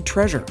buried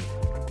treasure.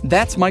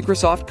 That's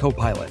Microsoft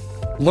Copilot.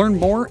 Learn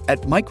more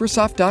at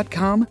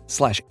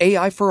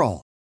Microsoft.com/AI for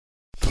all.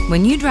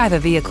 When you drive a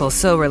vehicle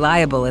so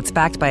reliable it's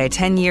backed by a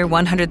 10-year,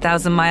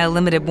 100,000-mile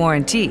limited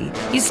warranty,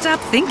 you stop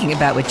thinking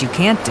about what you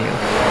can't do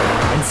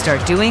and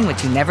start doing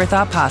what you never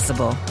thought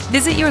possible.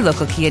 Visit your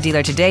local Kia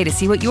dealer today to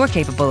see what you're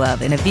capable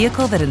of in a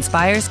vehicle that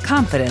inspires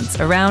confidence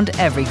around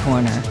every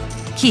corner.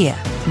 Kia,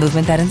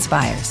 movement that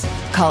inspires.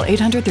 Call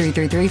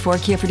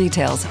 800-333-4KIA for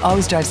details.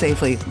 Always drive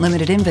safely.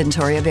 Limited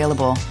inventory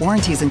available.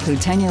 Warranties include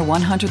 10-year,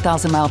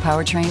 100,000-mile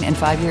powertrain and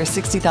 5-year,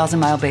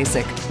 60,000-mile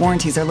basic.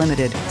 Warranties are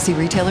limited. See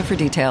retailer for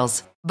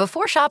details.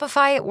 Before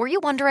Shopify, were you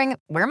wondering,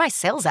 where are my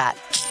sales at?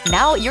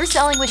 Now you're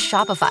selling with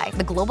Shopify,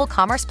 the global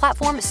commerce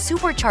platform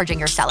supercharging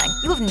your selling.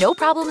 You have no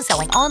problem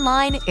selling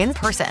online, in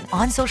person,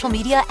 on social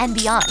media, and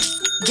beyond.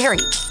 Gary,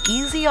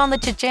 easy on the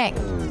cha-ching.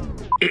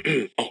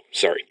 Oh,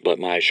 sorry, but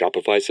my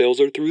Shopify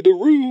sales are through the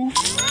roof.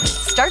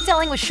 Start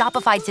selling with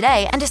Shopify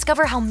today and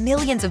discover how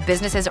millions of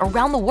businesses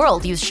around the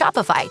world use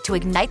Shopify to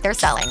ignite their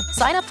selling.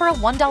 Sign up for a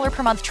 $1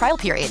 per month trial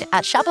period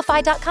at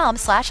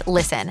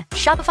shopify.com/listen.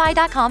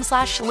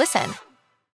 Shopify.com/listen.